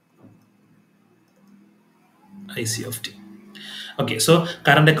ആണ്, I C of T. Okay, so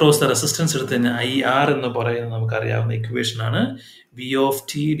current across the resistance എടുത്തു കഴിഞ്ഞാൽ ഐ ആർ എന്ന് പറയുന്നത് നമുക്കറിയാവുന്ന ഇക്വേഷൻ ആണ് V of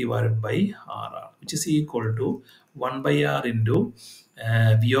T divided by R ആണ്, which is equal to 1/r into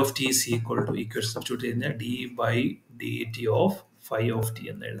V of T is equal to equation substitute കഴിഞ്ഞാൽ D by D T of phi of T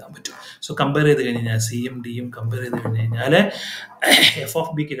എന്ന് എഴുതാൻ പറ്റും. So compare ചെയ്ത് കഴിഞ്ഞ് കഴിഞ്ഞാൽ സിയും ഡിയും കമ്പയർ ചെയ്ത് കഴിഞ്ഞ് കഴിഞ്ഞാൽ എഫ്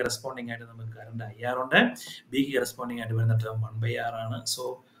ഓഫ് ബിക്ക് കറസ്പോണ്ടിങ് ആയിട്ട് നമുക്ക് കറണ്ട് ഐ ആർ ഉണ്ട്, ബിക്ക് കറസ്പോണ്ടിങ് ആയിട്ട് വരുന്ന ടേം 1/r ആണ്. സോ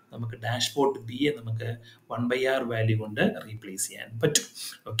നമുക്ക് ഡാഷ്ബോർഡ് ബിയെ നമുക്ക് 1/r വാല്യൂ കൊണ്ട് റീപ്ലേസ് ചെയ്യാൻ പറ്റും.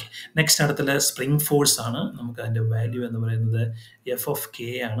 ഓക്കെ, നെക്സ്റ്റ് അടുത്തുള്ള സ്പ്രിംഗ് ഫോഴ്സ് ആണ്. നമുക്ക് അതിൻ്റെ വാല്യൂ എന്ന് പറയുന്നത് എഫ് ഓഫ് കെ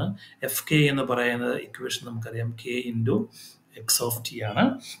ആണ്. എഫ് കെ എന്ന് പറയുന്നത് ഇക്വേഷൻ നമുക്കറിയാം K into X of T ആണ്.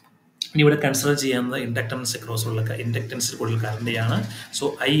 ഇനി ഇവിടെ കൺസിഡർ ചെയ്യുന്നത് ഇൻഡക്ടൻസ് അക്രോസ് ഉള്ള ഇൻഡക്ടൻസിൽ കൂടുതൽ കറണ്ടിയാണ്. So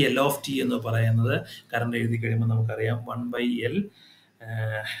I L of T എന്ന് പറയുന്നത് കറണ്ട് എഴുതി കഴിയുമ്പോൾ നമുക്കറിയാം 1/L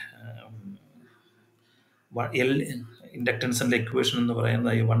എൽ ഇൻഡക്ടൻസിൻ്റെ ഇക്വേഷൻ എന്ന്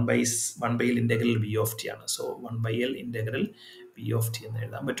പറയുന്നത് 1/L integral V of T ആണ്. So 1/L integral V of T എന്ന്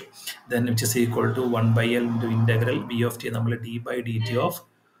എഴുതാൻ പറ്റും. Then which is equal to 1/L into integral V of T നമ്മൾ D by D T of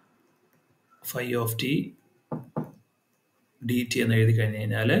phi of T D T എന്ന് എഴുതി കഴിഞ്ഞ്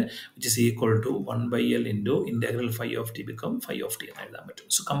കഴിഞ്ഞാൽ which is equal to 1/L into integral phi of T become phi of T എന്ന് എഴുതാൻ പറ്റും.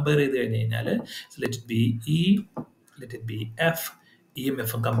 So compare ചെയ്ത് കഴിഞ്ഞ് കഴിഞ്ഞാൽ let it be E, let it be F, E M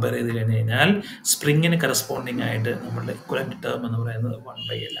എഫും കമ്പയർ ചെയ്ത് കഴിഞ്ഞ് കഴിഞ്ഞാൽ സ്പ്രിങ്ങിന് കറസ്പോണ്ടിങ് ആയിട്ട് നമ്മളുടെ ഇക്വലന്റ് ടേം എന്ന് പറയുന്നത്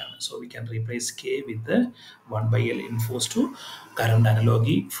 1/L ആണ്. So we can replace K with 1/L in force to current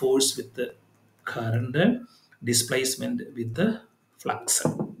analogy, force with current, displacement with flux.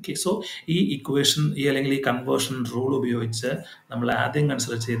 Okay, so ഈ ഇക്വേഷൻ അല്ലെങ്കിൽ ഈ കൺവേർഷൻ റൂൾ ഉപയോഗിച്ച് നമ്മൾ ആദ്യം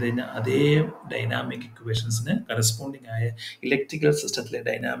കൺസിഡർ ചെയ്ത് കഴിഞ്ഞാൽ അതേ ഡൈനാമിക് ഇക്വേഷൻസിന് കറസ്പോണ്ടിങ് ആയ ഇലക്ട്രിക്കൽ സിസ്റ്റത്തിലെ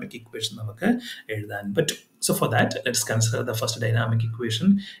ഡൈനാമിക് ഇക്വേഷൻ നമുക്ക് എഴുതാൻ പറ്റും. So for that, let's consider the first dynamic equation.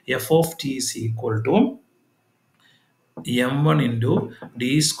 F of t is equal to m1 into d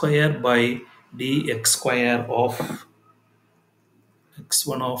square by dx square of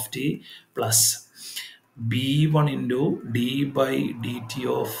x1 of t plus b1 into d by dt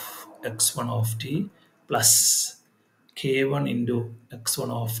of x1 of t plus k1 into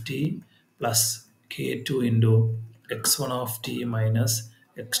x1 of t plus k2 into x1 of t minus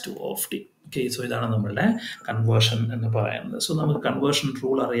x2 of t. Okay, so ഇതാണ് നമ്മളുടെ conversion എന്ന് പറയുന്നത്. So നമുക്ക് conversion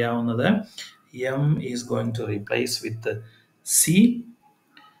rule അറിയാവുന്നത് M is going to replace with C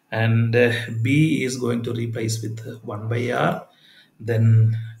and B is going to replace with 1/r, then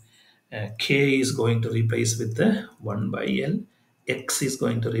k is going to replace with 1/L, x is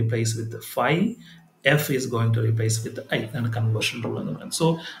going to replace with 5, f is going to replace with I. And conversion rule. So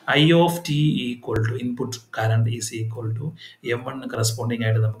I of t equal to input current is equal to m1 corresponding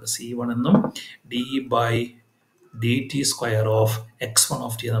ആയിട്ട് നമുക്ക് c1 എന്നും d by dt square of x1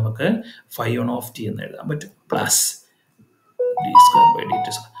 of t നമുക്ക് phi1 of t എന്ന് എഴുതാൻ പറ്റും, plus d square by dt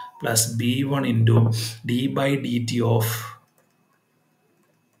square plus b1 into d by dt of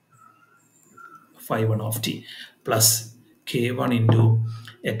phi1 of t plus k1 into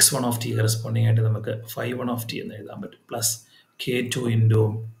x1 of t corresponding ആയിട്ട് നമുക്ക് phi1 of t എന്ന് എഴുതാൻ പറ്റും, plus k2 into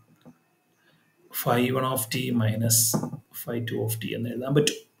phi1 of t minus phi2 of t എന്ന് എഴുതാൻ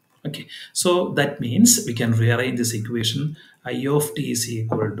പറ്റും. Okay, so that means we can rearrange this equation. I of t is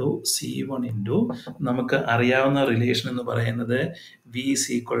equal to c1 into നമുക്ക് അറിയാവുന്ന റിലേഷൻ എന്ന് പറയുന്നത് v is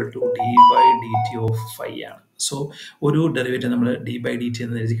equal to d by dt of phi ആണ്. So ഒരു derivative നമ്മൾ d by dt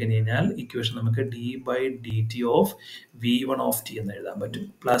എന്ന് എഴുതി കഴിഞ്ഞ് കഴിഞ്ഞാൽ ഇക്വേഷൻ നമുക്ക് d by dt of v1 of t എന്ന് എഴുതാൻ പറ്റും,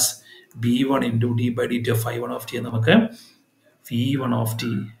 plus b1 into d by dt of phi1 of t നമുക്ക് v1 of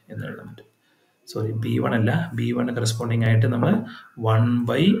t എന്ന് എഴുതാൻ പറ്റും. സോറി, b1 അല്ല, b1 കറസ്പോണ്ടിങ് ആയിട്ട് നമ്മൾ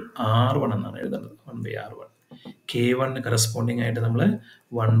 1/r1 എന്നാണ് എഴുതുന്നത്, 1/r1. k1 കറസ്പോണ്ടിങ് ആയിട്ട് നമ്മൾ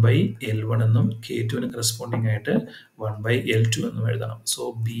 1/L1 എന്നും k2 കറസ്പോണ്ടിങ് ആയിട്ട് 1/L2 എന്നും എഴുതണം. സോ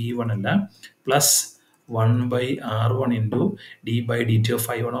b1 അല്ല, plus 1 by R1 into d by dt of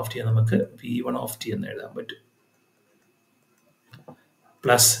phi1 of t നമുക്ക് v1 of t എന്ന് എഴുതാൻ പറ്റും.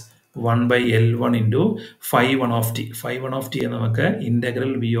 Plus 1 by L1 into phi1 of t. Phi1 of t നമുക്ക്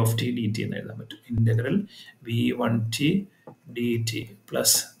integral v of t dt എന്ന് എഴുതാൻ പറ്റും. Integral v1t dt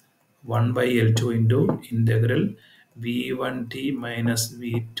plus 1 by L2 into integral v1t minus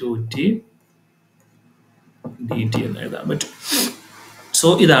v2t dt എന്ന് എഴുതാൻ പറ്റും. സോ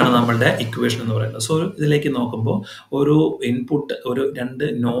ഇതാണ് നമ്മളുടെ ഇക്വേഷൻ എന്ന് പറയുന്നത്. സോ ഇതിലേക്ക് നോക്കുമ്പോൾ ഒരു ഇൻപുട്ട് ഒരു രണ്ട്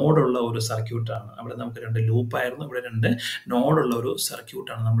നോഡുള്ള ഒരു സർക്യൂട്ടാണ്. അവിടെ നമുക്ക് രണ്ട് ലൂപ്പായിരുന്നു, ഇവിടെ രണ്ട് നോഡുള്ള ഒരു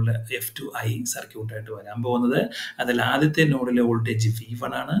സർക്യൂട്ടാണ് നമ്മളുടെ F2I സർക്യൂട്ടായിട്ട് വരാൻ പോകുന്നത്. അതിൽ ആദ്യത്തെ നോഡിലെ വോൾട്ടേജ്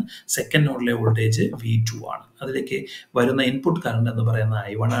V1 ആണ്, സെക്കൻഡ് നോഡിലെ വോൾട്ടേജ് V2 ആണ്. അതിലേക്ക് വരുന്ന ഇൻപുട്ട് കറണ്ട് എന്ന് പറയുന്നത്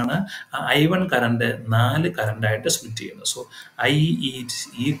I1 ആണ്. ആ I1 കറണ്ട് 4 കറണ്ടായിട്ട് സ്പ്ലിറ്റ് ചെയ്യുന്നു. So I is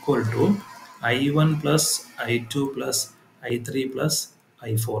equal to I1 plus I2 plus I3 plus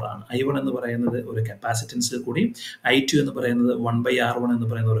I4 ആണ്. I1 എന്ന് പറയുന്നത് ഒരു കപ്പാസിറ്റൻസ് കൂടി, I2 എന്ന് പറയുന്നത് 1 by R1 എന്ന്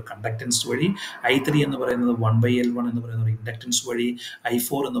പറയുന്ന ഒരു കണ്ടക്റ്റൻസ് വഴി, I3 എന്ന് പറയുന്നത് 1 by L1 എന്ന് പറയുന്ന ഒരു ഇൻഡക്റ്റൻസ് വഴി,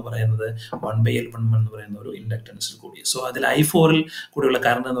 I4 എന്ന് പറയുന്നത് 1 by L1 എന്ന് പറയുന്ന ഒരു ഇൻഡക്റ്റൻസ് കൂടി. സോ അതിൽ I4ൽ കൂടിയുള്ള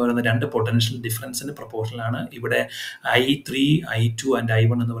കറണ്ട് എന്ന് പറയുന്നത് രണ്ട് പൊട്ടൻഷ്യൽ ഡിഫറൻസിന് പ്രൊപ്പോർഷണൽ ആണ്. ഇവിടെ I3, I2 ആൻഡ്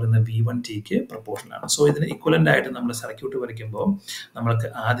I1 എന്ന് പറയുന്ന V1Tക്ക് പ്രൊപ്പോർഷണൽ ആണ്. സോ ഇതിന് ഇക്വലന്റ് ആയിട്ട് നമ്മൾ സർക്യൂട്ട് വരയ്ക്കുമ്പോൾ നമ്മൾക്ക്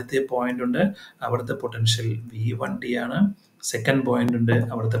ആദ്യത്തെ പോയിന്റ് ഉണ്ട്, അവിടുത്തെ പൊട്ടൻഷ്യൽ V1T ആണ്. സെക്കൻഡ് പോയിന്റ് ഉണ്ട്,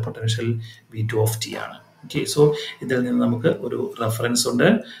 അവിടുത്തെ പൊട്ടൻഷ്യൽ V2 of t ആണ്. ഓക്കെ, സോ ഇതിൽ നിന്ന് നമുക്ക് ഒരു റെഫറൻസ് ഉണ്ട്.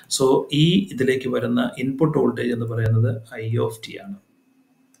 സോ ഈ ഇതിലേക്ക് വരുന്ന ഇൻപുട്ട് വോൾട്ടേജ് എന്ന് പറയുന്നത് I of t ആണ്.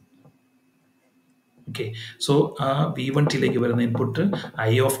 ഓക്കെ, സോ ആ V1Tയിലേക്ക് വരുന്ന ഇൻപുട്ട്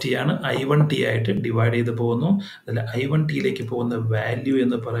I of t ആണ്. I1T ആയിട്ട് ഡിവൈഡ് ചെയ്ത് പോകുന്നു. അതിൽ I1Tയിലേക്ക് പോകുന്ന വാല്യൂ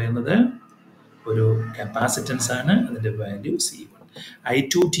എന്ന് പറയുന്നത് ഒരു കപ്പാസിറ്റൻസ് ആണ്, അതിൻ്റെ വാല്യൂ C1.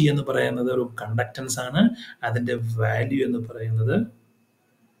 I2T എന്ന് പറയുന്നത് ഒരു കണ്ടക്റ്റൻസ് ആണ്, അതിൻ്റെ വാല്യൂ എന്ന് പറയുന്നത്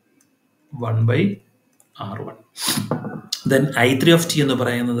 1 by R1. Then I3 of t എന്ന്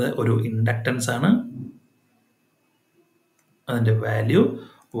പറയുന്നത് ഒരു ഇൻഡക്റ്റൻസ് ആണ്, അതിൻ്റെ value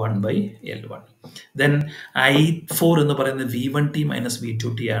 1 by L1. Then I4 എന്ന് പറയുന്നത് V1T മൈനസ്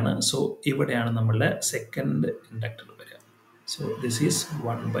V2T ആണ്. സോ ഇവിടെയാണ് നമ്മളുടെ സെക്കൻഡ് ഇൻഡക്ടർ വരിക. So this is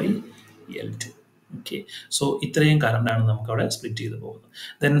 1 by L2. Okay, so ഇത്രയും കറണ്ടാണ് നമുക്ക് അവിടെ സ്പ്ലിറ്റ് ചെയ്ത് പോകുന്നത്.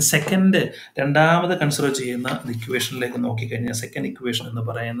 ദെൻ സെക്കൻഡ് രണ്ടാമത് കൺസിഡർ ചെയ്യുന്ന ഇക്വേഷനിലേക്ക് നോക്കിക്കഴിഞ്ഞാൽ സെക്കൻഡ് ഇക്വേഷൻ എന്ന്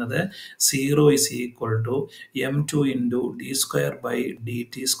പറയുന്നത് 0 is equal to m2 into d square by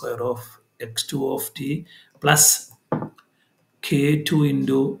dt square of x2 of t plus k2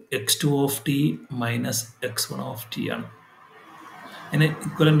 into x2 of t minus x1 of t ആണ്. അതിന്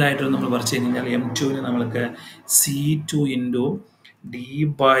ഇക്വലൻ്റ് ആയിട്ട് നമ്മൾ പറഞ്ഞു കഴിഞ്ഞാൽ m2ന് നമ്മൾക്ക് c2 into d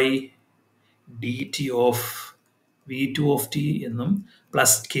by dt of v2 of t എന്നും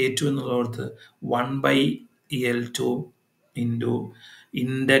plus k2 എന്നുള്ളടത്ത് 1 by L2 into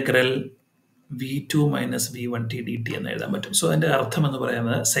integral V2 minus V1T dt എന്ന് എഴുതാൻ പറ്റും. സോ അതിൻ്റെ അർത്ഥം എന്ന്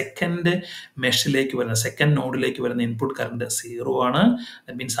പറയുന്നത് സെക്കൻഡ് മെഷിലേക്ക് വരുന്ന സെക്കൻഡ് നോഡിലേക്ക് വരുന്ന ഇൻപുട്ട് കറണ്ട് 0 ആണ്.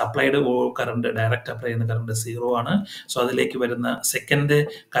 That means applied current direct apply ചെയ്യുന്ന കറണ്ട് 0 ആണ്. സോ അതിലേക്ക് വരുന്ന സെക്കൻഡ്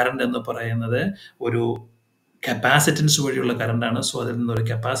കറണ്ട് എന്ന് പറയുന്നത് ഒരു കപ്പാസിറ്റൻസ് വഴിയുള്ള കറണ്ടാണ്. സോ അതിൽ നിന്നൊരു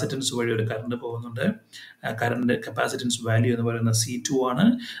കപ്പാസിറ്റൻസ് വഴി ഒരു കറണ്ട് പോകുന്നുണ്ട്. കറണ്ട് കപ്പാസിറ്റൻസ് വാല്യൂ എന്ന് പറയുന്നത് C2 ആണ്.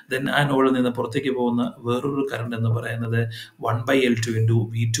 ദെൻ ആ നോഡിൽ നിന്ന് പുറത്തേക്ക് പോകുന്ന വേറൊരു കറണ്ട് എന്ന് പറയുന്നത് 1 by L2 into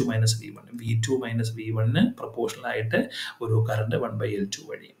V2 minus V1. V2 minus V1ന് proportional ആയിട്ട് ഒരു കറണ്ട് 1 by L2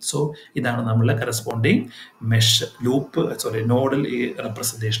 വഴി. സോ ഇതാണ് നമ്മളുടെ കറസ്പോണ്ടിങ് മെഷ് ലൂപ്പ് നോഡിൽ ഈ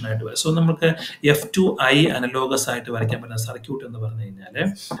റെപ്രസെൻറ്റേഷൻ ആയിട്ട് വരും. സോ നമുക്ക് F2I അനലോഗസ് ആയിട്ട് വരയ്ക്കാൻ പറ്റുന്ന സർക്യൂട്ട് എന്ന് പറഞ്ഞു കഴിഞ്ഞാൽ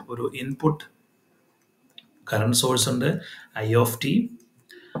ഒരു ഇൻപുട്ട് കറണ്ട് സോഴ്സ് ഉണ്ട് I of t.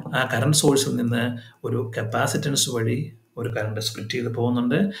 ആ കറണ്ട് സോഴ്സിൽ നിന്ന് ഒരു കപ്പാസിറ്റൻസ് വഴി ഒരു കറണ്ട് സ്പ്ലിറ്റ് ചെയ്ത്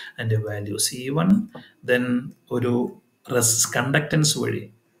പോകുന്നുണ്ട്, അതിൻ്റെ വാല്യൂ C1. ദെൻ ഒരു കണ്ടക്റ്റൻസ് വഴി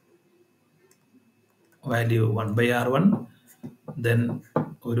വാല്യൂ 1 by R1. ദെൻ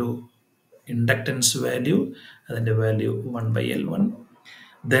ഒരു ഇൻഡക്റ്റൻസ് വാല്യൂ, അതിൻ്റെ വാല്യൂ 1 by L1.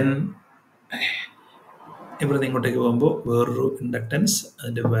 ദെൻ ഇവിടുന്ന് ഇങ്ങോട്ടേക്ക് പോകുമ്പോൾ വേറൊരു ഇൻഡക്റ്റൻസ്,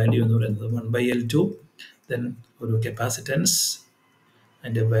 അതിൻ്റെ വാല്യൂ എന്ന് പറയുന്നത് 1 by L2. ദെൻ ഒരു കപ്പാസിറ്റൻസ്,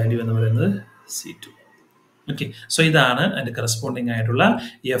 അതിൻ്റെ വാല്യൂ എന്ന് പറയുന്നത് C2. ഓക്കെ, സോ ഇതാണ് അതിൻ്റെ കറസ്പോണ്ടിങ് ആയിട്ടുള്ള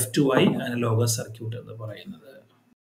F2I അനലോഗസ് സർക്യൂട്ട് എന്ന് പറയുന്നത്.